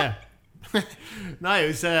 Yeah. No, it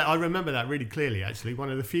was. I remember that really clearly, actually.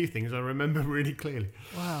 One of the few things I remember really clearly.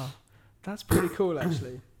 Wow. That's pretty cool,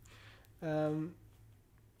 actually.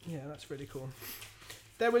 Yeah, that's really cool.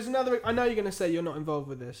 There was another... I know you're going to say you're not involved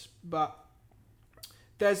with this, but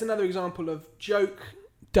there's another example of joke,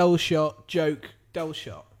 dull shot, joke, dull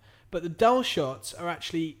shot. But the dull shots are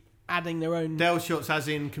actually adding their own... Dull shots as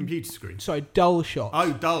in computer screen? Sorry, dull shots.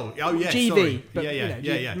 Oh, dull. Oh, yeah, GV. sorry. But,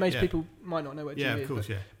 yeah. Most people might not know what GV is. Yeah, of course,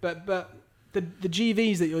 But the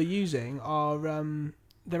GVs that you're using are...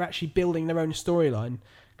 they're actually building their own storyline.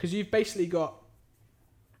 Because you've basically got...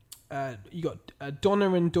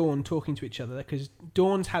 Donna and Dawn talking to each other, because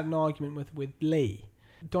Dawn's had an argument with Lee.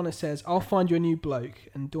 Donna says, I'll find you a new bloke.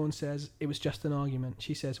 And Dawn says, it was just an argument.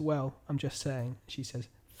 She says, well, I'm just saying. She says,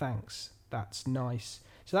 thanks. That's nice.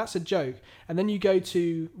 So that's a joke. And then you go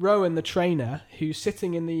to Rowan, the trainer, who's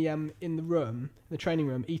sitting in the room, the training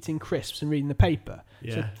room, eating crisps and reading the paper.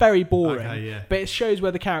 Yeah. So very boring. Okay, yeah. But it shows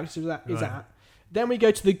where the character is at. Then we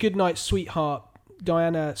go to the Goodnight Sweetheart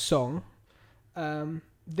Diana song.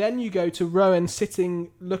 Then you go to Rowan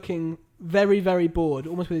sitting, looking very, very bored,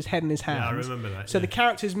 almost with his head in his hands. Yeah, I remember that. So the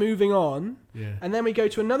character's moving on. Yeah. And then we go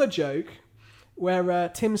to another joke where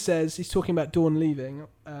Tim says, he's talking about Dawn leaving.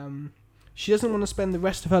 She doesn't want to spend the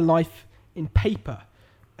rest of her life in paper.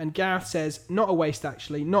 And Gareth says, not a waste,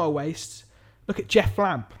 actually, not a waste. Look at Jeff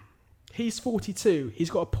Lamp. He's 42. He's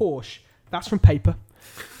got a Porsche. That's from paper.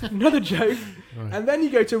 Another joke. Right. And then you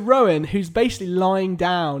go to Rowan, who's basically lying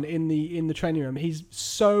down in the training room. He's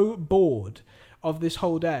so bored of this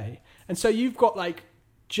whole day. And so you've got like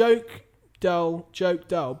joke, dull,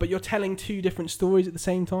 but you're telling two different stories at the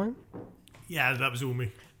same time? Yeah, that was all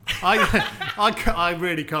me. I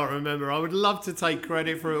really can't remember. I would love to take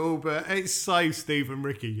credit for it all, but it's so Steve and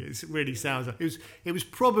Ricky. It really sounds like it was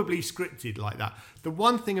probably scripted like that. The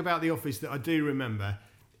one thing about The Office that I do remember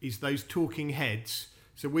is those talking heads.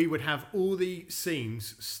 So we would have all the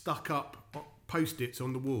scenes stuck up post-its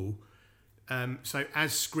on the wall, so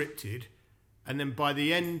as scripted, and then by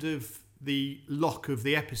the end of the lock of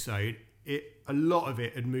the episode, a lot of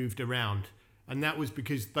it had moved around, and that was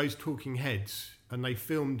because those talking heads, and they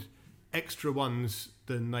filmed extra ones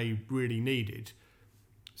than they really needed.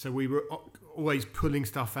 So we were always pulling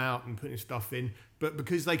stuff out and putting stuff in. But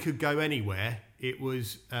because they could go anywhere, it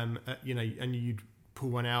was, and you'd pull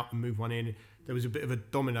one out and move one in. There was a bit of a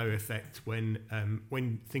domino effect when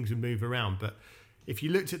things would move around. But if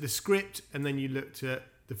you looked at the script and then you looked at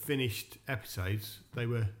the finished episodes, they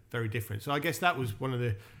were very different. So I guess that was one of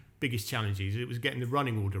the biggest challenges. It was getting the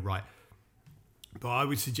running order right. But I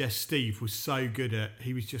would suggest Steve was so good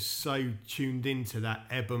he was just so tuned into that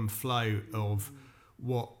ebb and flow of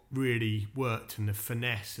what really worked, and the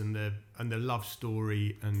finesse and the love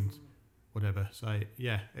story and whatever. So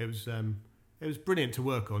yeah, it was brilliant to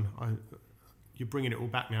work on. You're bringing it all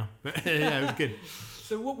back now, but yeah, it was good.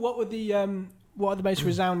 So what are the most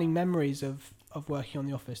resounding memories of working on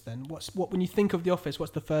The Office then? When you think of The Office,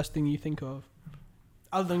 what's the first thing you think of,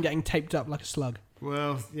 other than getting taped up like a slug?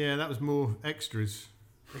 Well, yeah, that was more extras.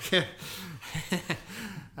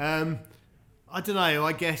 I don't know.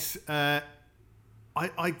 I guess I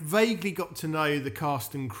vaguely got to know the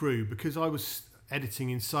cast and crew because I was editing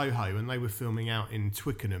in Soho and they were filming out in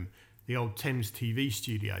Twickenham, the old Thames TV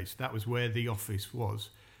studios. That was where The Office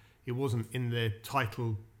was. It wasn't in the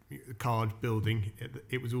title card building.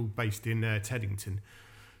 It was all based in Teddington.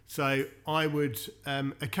 So I would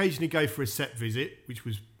occasionally go for a set visit, which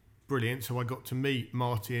was brilliant. So I got to meet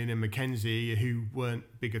Martin and Mackenzie, who weren't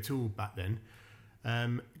big at all back then.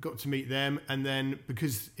 Got to meet them, and then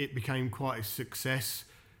because it became quite a success,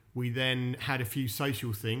 we then had a few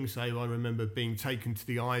social things. So I remember being taken to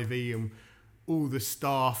the Ivy, and all the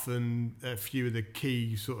staff and a few of the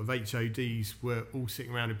key sort of HODs were all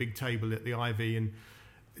sitting around a big table at the Ivy, and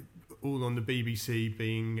all on the BBC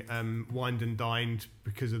being wined and dined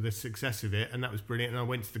because of the success of it, and that was brilliant. And I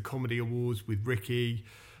went to the Comedy Awards with Ricky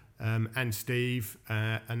and Steve,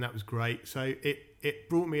 and that was great. So it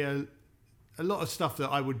brought me a lot of stuff that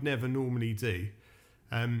I would never normally do.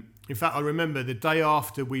 In fact, I remember the day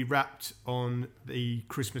after we wrapped on the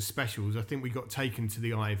Christmas specials, I think we got taken to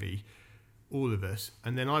the Ivy, all of us,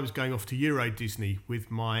 and then I was going off to Euro Disney with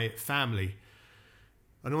my family.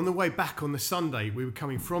 And on the way back on the Sunday, we were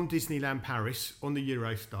coming from Disneyland Paris on the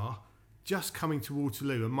Eurostar, just coming to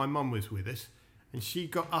Waterloo, and my mum was with us, and she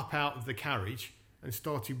got up out of the carriage and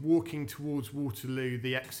started walking towards Waterloo,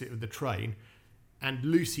 the exit of the train, and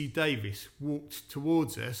Lucy Davis walked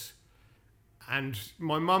towards us, and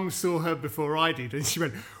my mum saw her before I did, and she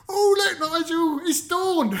went, "Oh, look, Nigel, it's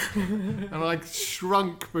Dawn!" And I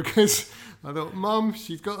shrunk because I thought, Mum,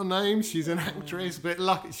 she's got a name, she's an actress, but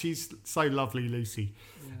she's so lovely, Lucy.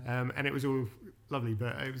 Yeah. And it was all lovely,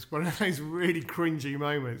 but it was one of those really cringy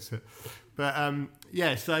moments. But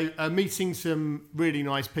so meeting some really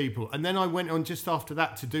nice people. And then I went on just after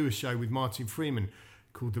that to do a show with Martin Freeman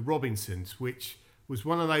called The Robinsons, which was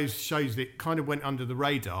one of those shows that kind of went under the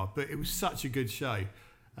radar, but it was such a good show.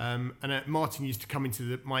 And Martin used to come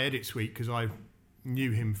into my edit suite because I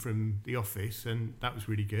knew him from The Office, and that was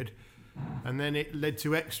really good. And then it led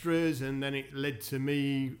to extras, and then it led to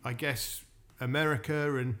me, I guess,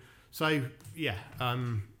 America. And so, yeah,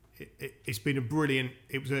 it's been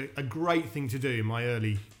it was a great thing to do in my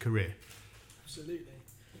early career. Absolutely.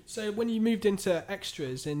 So when you moved into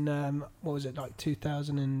extras in, what was it, like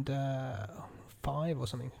 2005 or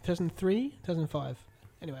something? 2003? 2005?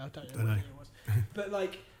 Anyway, I don't know what year it was. But,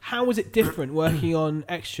 like, how was it different working on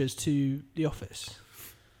extras to The Office?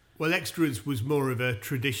 Well, extras was more of a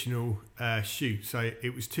traditional shoot. So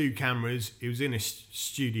it was 2 cameras. It was in a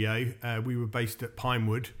studio. We were based at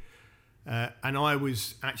Pinewood. And I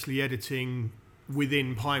was actually editing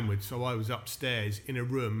within Pinewood. So I was upstairs in a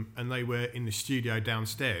room and they were in the studio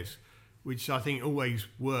downstairs, which I think always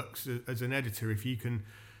works as an editor. If you can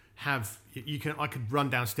I could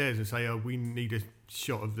run downstairs and say, "Oh, we need a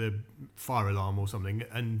shot of the fire alarm or something,"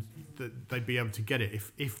 and they'd be able to get it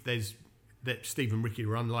if there's that Steve and Ricky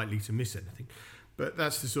were unlikely to miss anything. But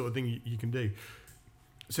that's the sort of thing you can do.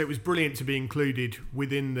 So it was brilliant to be included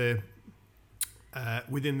within the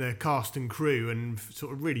cast and crew and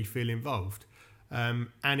sort of really feel involved. And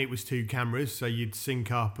it was 2 cameras, so you'd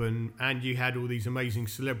sync up and you had all these amazing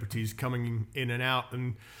celebrities coming in and out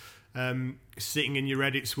and sitting in your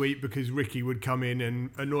edit suite because Ricky would come in and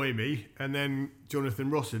annoy me, and then Jonathan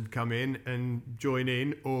Ross would come in and join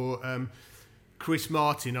in, or Chris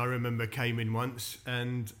Martin, I remember, came in once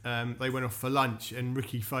and they went off for lunch and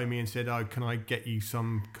Ricky phoned me and said, "Oh, can I get you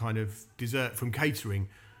some kind of dessert from catering?"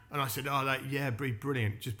 And I said, "Oh,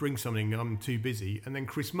 brilliant. Just bring something. I'm too busy." And then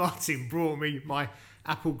Chris Martin brought me my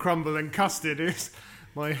apple crumble and custard. It's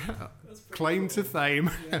my claim to fame.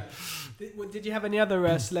 Yeah. Did you have any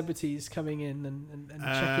other celebrities coming in and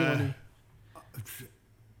checking on you?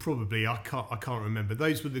 Probably. I can't remember.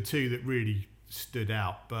 Those were the 2 that really stood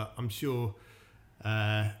out, but I'm sure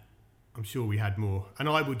I'm sure we had more. And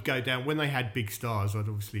I would go down, when they had big stars, I'd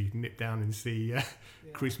obviously nip down and see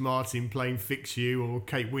Chris Martin playing Fix You or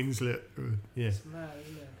Kate Winslet. Yeah. It's mad,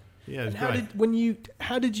 isn't it? Yeah, it was and great.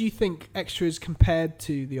 How did you think Extras compared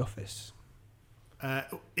to The Office?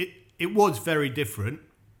 It was very different,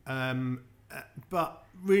 but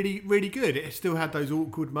really, really good. It still had those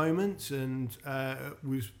awkward moments and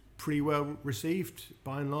was pretty well received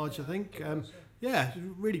by and large, I think. Yeah,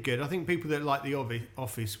 really good. I think people that like The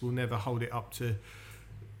Office will never hold it up to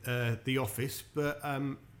The Office, but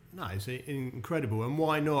no, it's incredible. And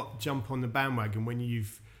why not jump on the bandwagon when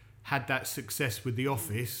you've had that success with The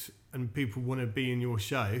Office and people want to be in your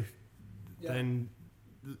show? Yeah. Then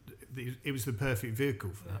it was the perfect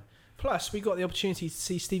vehicle for that. Plus, we got the opportunity to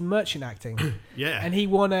see Stephen Merchant acting. Yeah. And he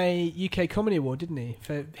won a UK Comedy Award, didn't he?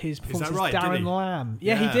 For his performance as Darren Lamb.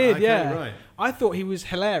 Yeah, he did, okay, yeah. Right. I thought he was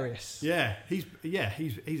hilarious. Yeah, he's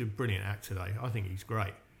a brilliant actor, though. I think he's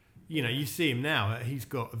great. You know, you see him now, he's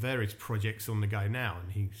got various projects on the go now,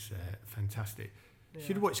 and he's fantastic. Yeah.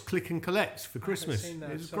 Should have watched Click and Collect for Christmas. It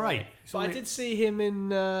was great. But I did see him in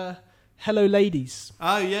Hello Ladies.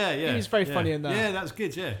 Oh, yeah. He was very funny in that. Yeah, that was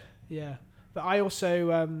good, yeah. Yeah. But I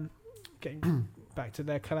also... getting back to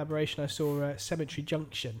their collaboration, I saw Cemetery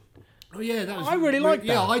Junction. Oh yeah, that was. I really liked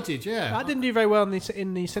that. Yeah, I did. Yeah, that didn't do very well in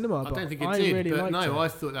the cinema. I don't think it did. Really but no, I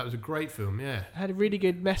thought that was a great film. Yeah, it had a really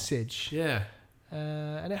good message. Yeah,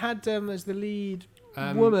 and it had as the lead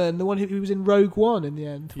woman, the one who was in Rogue One in the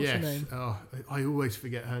end. What's her name? Oh, I always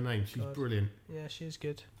forget her name. She's brilliant. Yeah, she is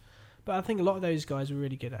good. But I think a lot of those guys were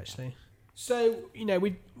really good actually. So you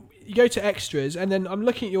go to Extras, and then I'm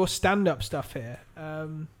looking at your stand-up stuff here.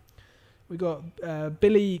 We got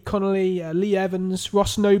Billy Connolly, Lee Evans,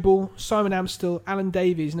 Ross Noble, Simon Amstel, Alan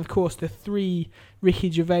Davies, and of course the 3 Ricky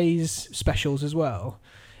Gervais specials as well.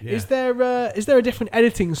 Yeah. Is there a different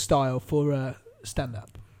editing style for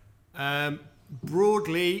stand-up?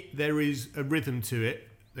 Broadly, there is a rhythm to it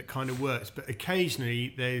that kind of works, but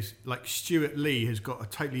occasionally there's like Stuart Lee has got a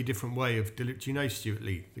totally different way of. Do you know Stuart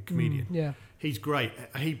Lee, the comedian? Yeah, he's great.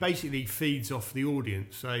 He basically feeds off the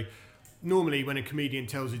audience. So. Normally, when a comedian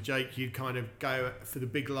tells a joke, you'd kind of go for the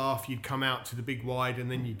big laugh, you'd come out to the big wide,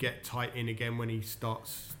 and then you get tight in again when he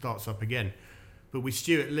starts up again. But with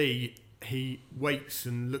Stuart Lee, he waits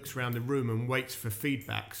and looks around the room and waits for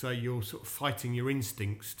feedback. So you're sort of fighting your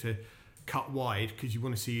instincts to cut wide because you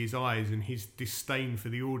want to see his eyes and his disdain for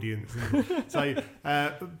the audience. So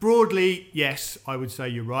broadly, yes, I would say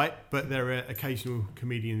you're right, but there are occasional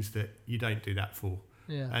comedians that you don't do that for.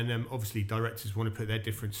 Yeah. And obviously directors want to put their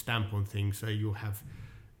different stamp on things, so you'll have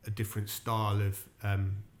a different style of,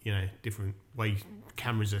 different way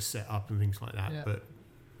cameras are set up and things like that. Yeah. But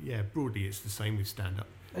yeah, broadly it's the same with stand-up.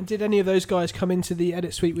 And did any of those guys come into the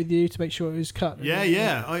edit suite with you to make sure it was cut?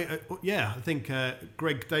 Yeah. I think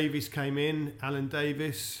Greg Davis came in, Alan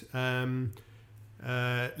Davis,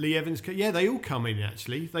 Lee Evans. They all come in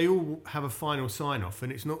actually. They all have a final sign-off,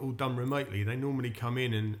 and it's not all done remotely. They normally come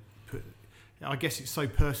in and I guess it's so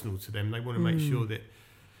personal to them. They want to make sure that.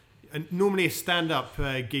 And normally, a stand-up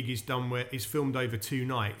gig is done where it's filmed over 2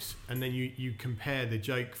 nights, and then you compare the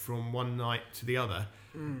joke from one night to the other,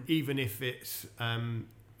 even if it's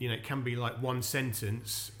it can be like one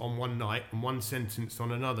sentence on one night and one sentence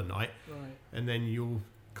on another night, right. And then you'll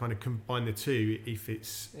kind of combine the two if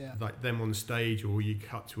it's like them on stage or you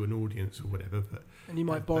cut to an audience or whatever. And you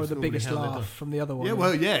might borrow the biggest laugh from the other one. Yeah,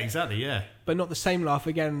 well, yeah, exactly, yeah. But not the same laugh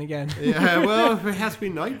again and again. Yeah, well, it has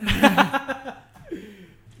been known.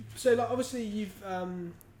 So, obviously, you've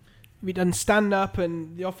done stand-up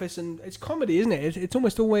and The Office, and it's comedy, isn't it? It's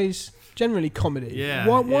almost always generally comedy. Yeah.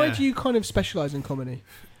 Why do you kind of specialise in comedy?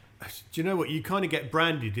 Do you know what? You kind of get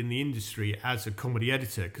branded in the industry as a comedy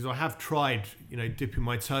editor, because I have tried, dipping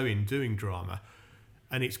my toe in doing drama.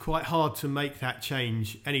 And it's quite hard to make that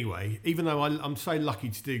change anyway, even though I'm so lucky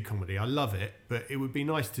to do comedy. I love it, but it would be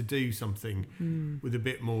nice to do something with a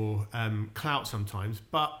bit more clout sometimes.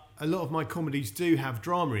 But a lot of my comedies do have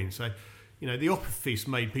drama in. So, The Office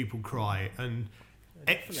made people cry, and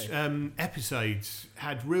episodes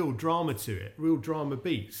had real drama to it, real drama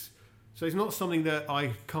beats. So it's not something that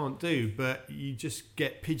I can't do, but you just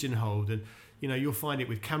get pigeonholed. And you'll find it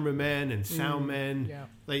with cameramen and sound men. Yeah.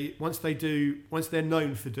 Once they're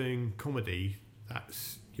known for doing comedy,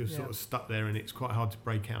 you're sort of stuck there, and it's quite hard to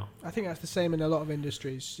break out. I think that's the same in a lot of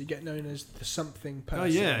industries. You get known as the something person.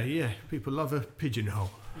 Oh yeah. People love a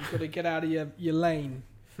pigeonhole. You've got to get out of your lane.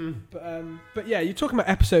 But yeah, you're talking about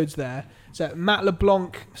episodes there. So Matt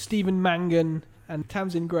LeBlanc, Stephen Mangan, and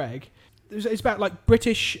Tamsin Gregg. It's about like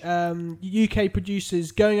British UK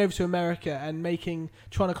producers going over to America and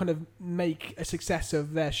trying to kind of make a success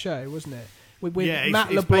of their show, wasn't it? with it's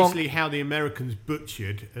LeBlanc. basically how the Americans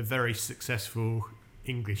butchered a very successful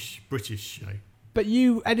British show. But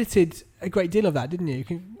you edited a great deal of that, didn't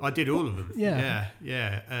you? I did all of them. Yeah.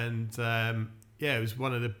 And it was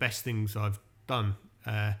one of the best things I've done.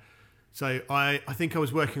 So I think I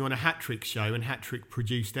was working on a Hat Trick show, and Hat Trick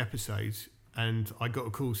produced episodes, and I got a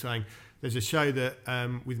call saying, there's a show that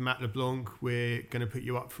with Matt LeBlanc, we're going to put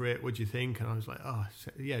you up for it. What do you think? And I was like, oh,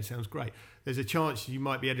 yeah, it sounds great. There's a chance you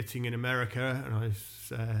might be editing in America. And I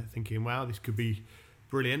was thinking, wow, this could be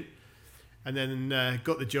brilliant. And then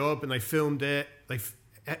got the job, and they filmed it.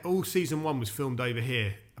 All season 1 was filmed over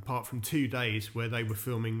here, apart from 2 days where they were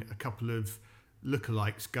filming a couple of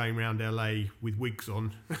lookalikes going around LA with wigs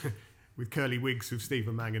on, with curly wigs of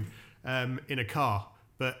Stephen Mangan, in a car.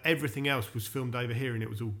 But everything else was filmed over here, and it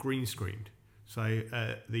was all green screened. So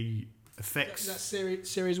the effects... That's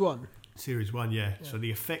series 1? Series 1, yeah. So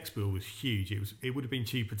the effects bill was huge. It would have been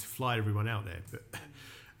cheaper to fly everyone out there. But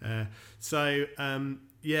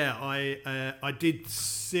I did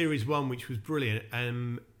series 1, which was brilliant,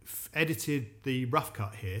 and edited the rough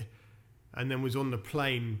cut here, and then was on the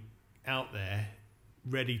plane out there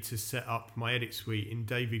ready to set up my edit suite in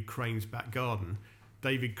David Crane's back garden.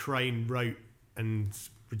 David Crane wrote and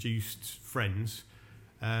produced Friends,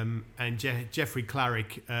 and Jeffrey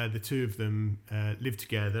Clarick, the two of them lived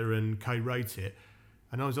together and co-wrote it.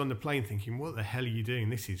 And I was on the plane thinking, what the hell are you doing?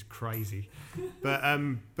 This is crazy. But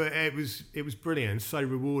it was brilliant and so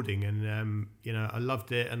rewarding, and I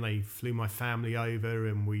loved it. And they flew my family over,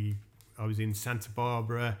 and I was in Santa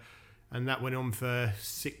Barbara, and that went on for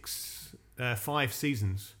 5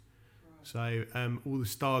 seasons. So all the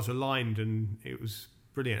stars aligned, and it was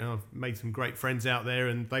brilliant. And I've made some great friends out there,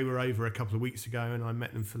 and they were over a couple of weeks ago, and I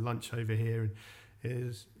met them for lunch over here, and it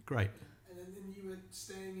was great. And then you were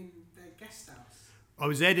staying in their guest house? I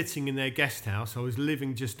was editing in their guest house. I was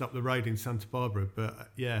living just up the road in Santa Barbara, but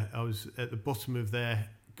I was at the bottom of their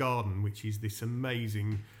garden, which is this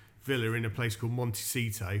amazing villa in a place called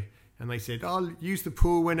Montecito. And they said, "I'll use the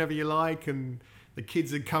pool whenever you like," and the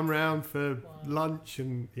kids had come round for lunch,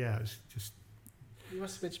 and it was just... You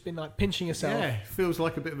must have just been like pinching yourself. Yeah, feels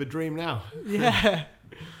like a bit of a dream now. Yeah.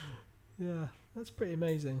 Yeah, that's pretty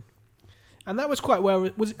amazing. And that was quite well.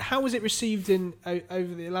 How was it received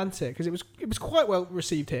over the Atlantic? Because it was quite well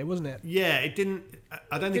received here, wasn't it? Yeah, it didn't.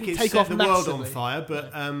 I don't think it take set off the massively. world on fire, but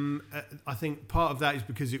I think part of that is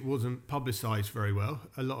because it wasn't publicised very well.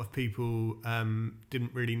 A lot of people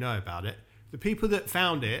didn't really know about it. The people that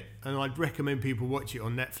found it, and I'd recommend people watch it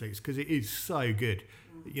on Netflix because it is so good.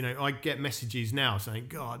 I get messages now saying,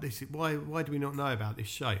 "God, why do we not know about this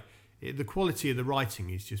show?" The quality of the writing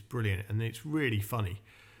is just brilliant, and it's really funny.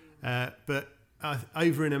 But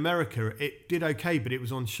over in America, it did okay, but it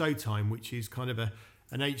was on Showtime, which is kind of an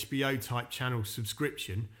HBO type channel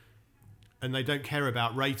subscription, and they don't care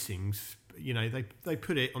about ratings. They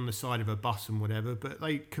put it on the side of a bus and whatever, but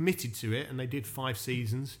they committed to it, and they did 5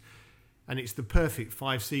 seasons, and it's the perfect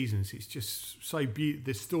 5 seasons. It's just so beautiful.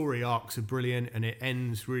 The story arcs are brilliant, and it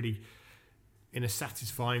ends really in a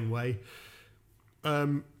satisfying way.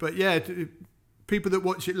 But yeah, people that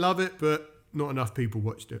watch it love it, but not enough people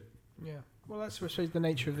watched it. Yeah, well, that's the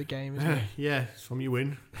nature of the game, isn't it? Yeah, some you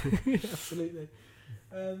win. Absolutely.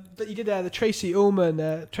 But you did the Tracy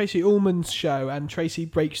Ullman's show and Tracy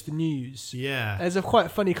Breaks the News. Yeah. There's a quite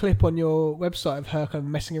funny clip on your website of her kind of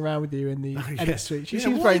messing around with you in the edit suite. She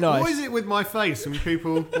seems very nice. What is it with my face and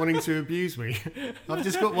people wanting to abuse me? I've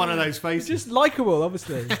just got one of those faces. Just likeable,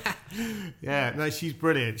 obviously. Yeah, no, she's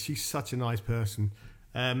brilliant. She's such a nice person.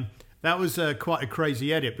 That was quite a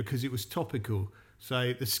crazy edit because it was topical.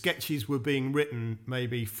 So the sketches were being written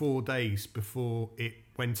maybe 4 days before it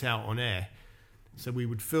went out on air. So we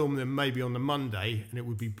would film them maybe on the Monday, and it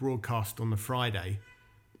would be broadcast on the Friday.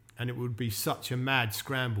 And it would be such a mad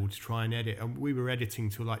scramble to try and edit. And we were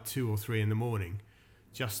editing till like 2 or 3 in the morning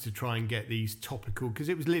just to try and get these topical... Because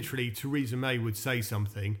it was literally Theresa May would say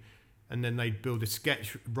something, and then they'd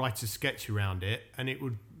write a sketch around it, and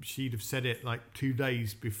she'd have said it like 2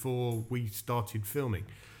 days before we started filming.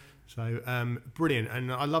 So brilliant,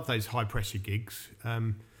 and I love those high pressure gigs.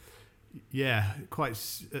 I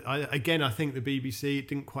think the BBC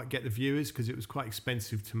didn't quite get the viewers because it was quite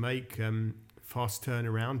expensive to make, fast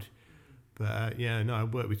turnaround. But I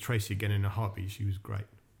worked with Tracy again in a heartbeat. She was great.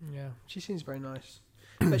 Yeah, she seems very nice.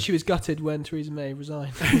 But she was gutted when Theresa May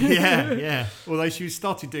resigned. yeah. Although she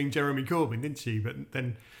started doing Jeremy Corbyn, didn't she? But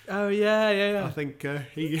then... Oh, yeah. I think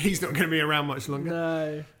he's not going to be around much longer.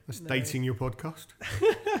 No. That's dating your podcast.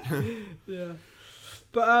 Yeah.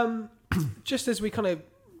 But just as we kind of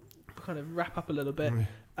wrap up a little bit,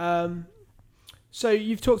 so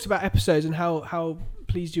you've talked about episodes and how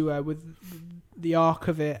pleased you were with the arc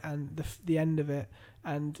of it and the end of it,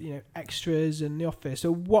 and extras and The Office.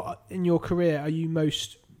 So, what in your career are you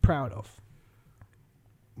most proud of?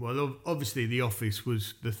 Well, obviously, The Office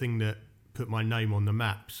was the thing that put my name on the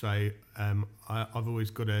map. So I've always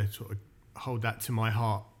got to sort of hold that to my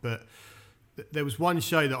heart. But there was one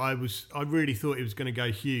show that I really thought it was going to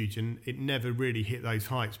go huge, and it never really hit those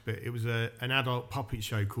heights. But it was an adult puppet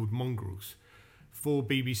show called Mongrels for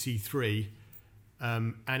BBC Three,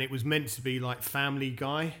 and it was meant to be like Family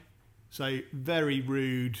Guy. So very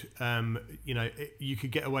rude. You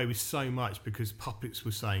could get away with so much because puppets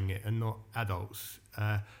were saying it and not adults.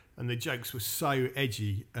 And the jokes were so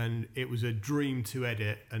edgy, and it was a dream to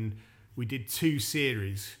edit. And we did 2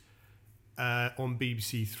 series on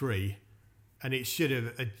BBC Three, and it should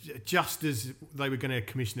have, just as they were going to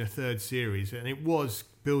commission a 3rd series, and it was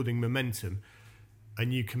building momentum, a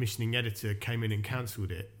new commissioning editor came in and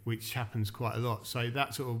cancelled it, which happens quite a lot. So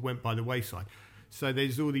that sort of went by the wayside. So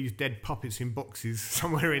there's all these dead puppets in boxes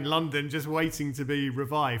somewhere in London just waiting to be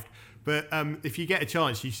revived. But if you get a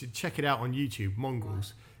chance, you should check it out on YouTube,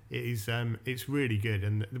 Mongrels. It is, it's really good.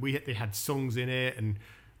 And they had songs in it, and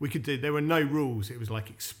there were no rules. It was like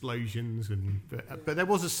explosions, but there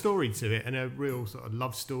was a story to it and a real sort of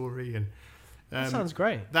love story. And that sounds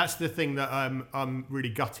great. That's the thing that I'm really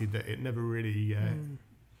gutted that it never really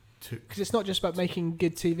took. Because it's not just about making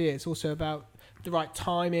good TV, it's also about the right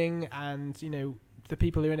timing and the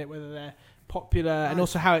people who are in it, whether they're popular, and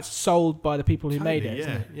also how it's sold by the people who made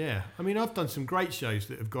it. Yeah. I mean, I've done some great shows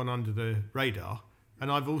that have gone under the radar,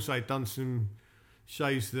 and I've also done some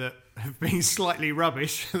shows that have been slightly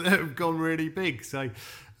rubbish that have gone really big. So,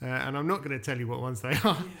 and I'm not going to tell you what ones they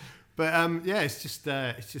are. But it's just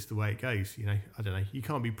the way it goes. I don't know. You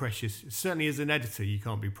can't be precious. Certainly, as an editor, you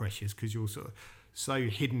can't be precious because you're sort of so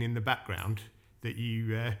hidden in the background that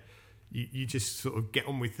you just sort of get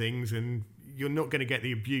on with things, and you're not going to get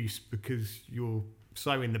the abuse because you're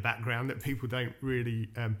so in the background that people don't really.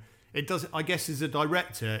 It does. I guess as a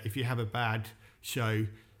director, if you have a bad show,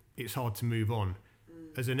 it's hard to move on.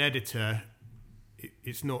 As an editor,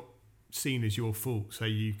 it's not seen as your fault, so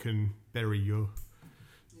you can bury your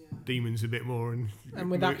demons a bit more.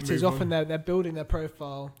 And with actors, often they're building their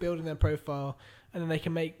profile, and then they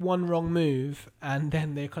can make one wrong move, and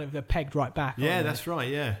then they're pegged right back. Yeah, that's right.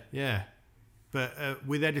 Yeah. But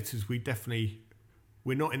with editors, we're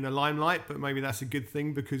not in the limelight, but maybe that's a good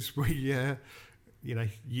thing because we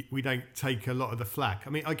don't take a lot of the flack. I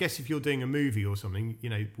mean, I guess if you're doing a movie or something,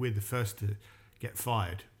 we're the first to get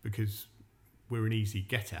fired because we're an easy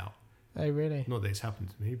get out. Oh, really? Not that it's happened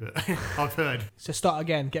to me, but I've heard. So start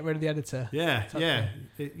again, get rid of the editor. Yeah.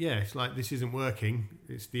 It's like, this isn't working.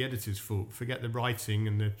 It's the editor's fault. Forget the writing,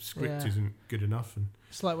 and the script isn't good enough. And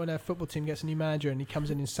it's like when a football team gets a new manager and he comes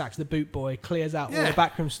in and sacks the boot boy, clears out all the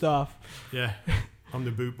backroom staff. Yeah, I'm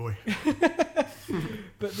the boot boy.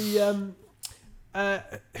 But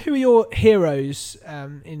who are your heroes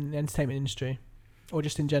in the entertainment industry, or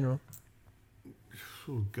just in general?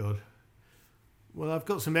 Oh, God. Well, I've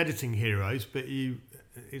got some editing heroes, but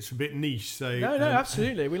it's a bit niche. So no,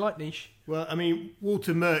 absolutely. We like niche. Well, I mean,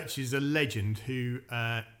 Walter Murch is a legend who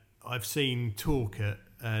I've seen talk at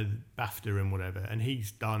BAFTA and whatever, and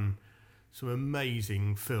he's done some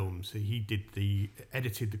amazing films. He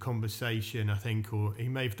edited The Conversation, I think, or he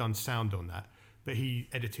may have done sound on that, but he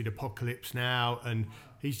edited Apocalypse Now, and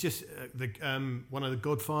he's just one of the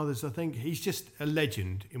Godfathers, I think. He's just a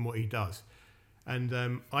legend in what he does.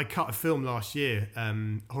 And I cut a film last year,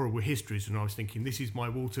 Horrible Histories, and I was thinking, this is my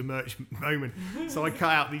Walter Murch moment. So I cut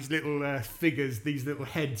out these little figures, these little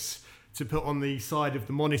heads to put on the side of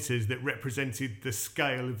the monitors that represented the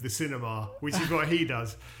scale of the cinema, which is what he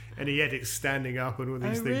does. And he edits standing up and all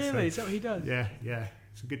these things. Oh, really? Is that what he does? Yeah.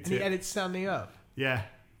 It's a good tip. And he edits standing up? Yeah.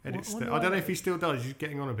 I don't know if he still does. He's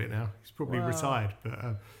getting on a bit now. He's probably retired,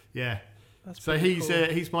 but yeah. So he's cool.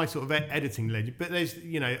 He's my sort of editing legend. But there's,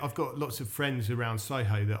 I've got lots of friends around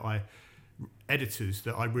Soho editors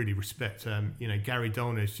that I really respect. Gary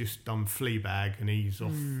Dolner's just done Fleabag, and he's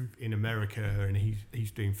off in America, and he's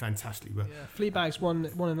doing fantastically well. Yeah, Fleabag's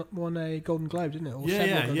won a Golden Globe, didn't it? Or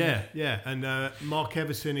Yeah. And Mark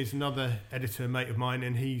Everson is another editor mate of mine,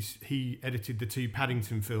 and he edited the 2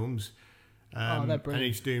 Paddington films. They're brilliant. And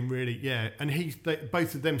he's doing really, and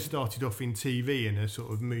both of them started off in TV and are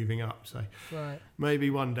sort of moving up, so maybe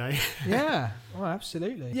one day. Yeah,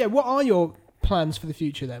 absolutely. Yeah, what are your plans for the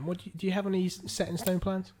future then? Do you have any set in stone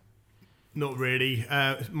plans? Not really.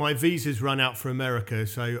 My visa's run out for America,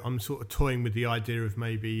 so I'm sort of toying with the idea of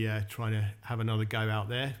maybe trying to have another go out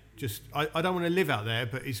there. I don't want to live out there,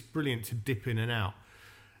 but it's brilliant to dip in and out.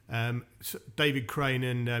 So David Crane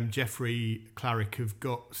and Jeffrey Clarick have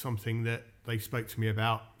got something that they spoke to me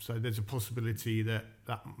about. So there's a possibility that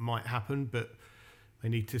might happen, but they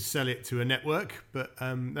need to sell it to a network. But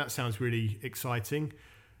that sounds really exciting.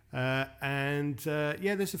 There's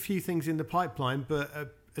a few things in the pipeline,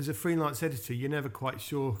 but as a freelance editor, you're never quite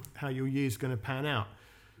sure how your year's going to pan out.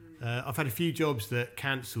 I've had a few jobs that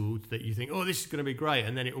cancelled that you think, oh, this is going to be great,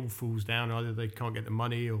 and then it all falls down. Either they can't get the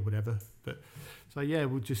money or whatever.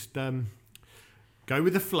 We'll just go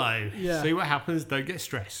with the flow. Yeah. See what happens. Don't get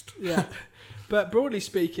stressed. Yeah. But broadly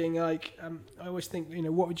speaking, I always think,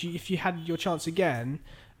 what would you, if you had your chance again,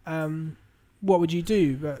 what would you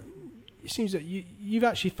do? But it seems that you've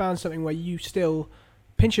actually found something where you still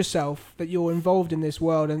pinch yourself that you're involved in this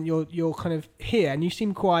world and you're kind of here, and you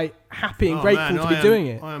seem quite happy and grateful to be doing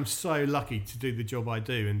it. I am so lucky to do the job I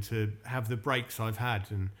do and to have the breaks I've had,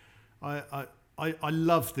 and I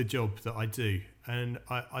love the job that I do, and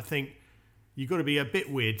I think you've got to be a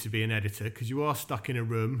bit weird to be an editor, because you are stuck in a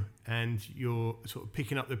room and you're sort of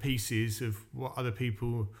picking up the pieces of what other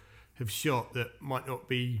people have shot that might not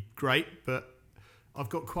be great, but I've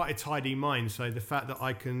got quite a tidy mind, so the fact that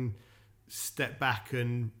I can step back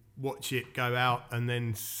and watch it go out and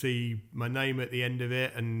then see my name at the end of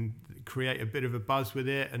it and create a bit of a buzz with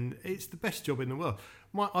it, and it's the best job in the world.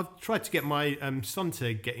 I've tried to get my son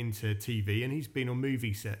to get into TV, and he's been on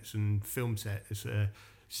movie sets and film sets,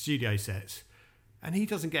 studio sets, and he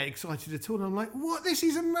doesn't get excited at all. And I'm like, what? This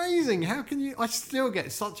is amazing. How can you? I still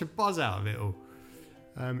get such a buzz out of it all.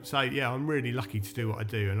 I'm really lucky to do what I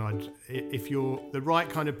do, and if you're the right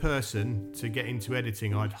kind of person to get into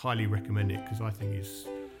editing, I'd highly recommend it, because I think it's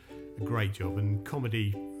a great job. And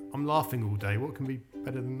comedy, I'm laughing all day. What can be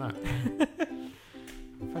better than that?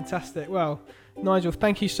 Fantastic. Well, Nigel,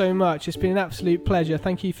 thank you so much. It's been an absolute pleasure.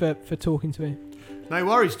 Thank you for talking to me. No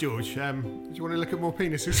worries, George. Do you want to look at more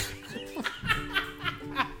penises?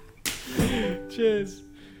 Cheers.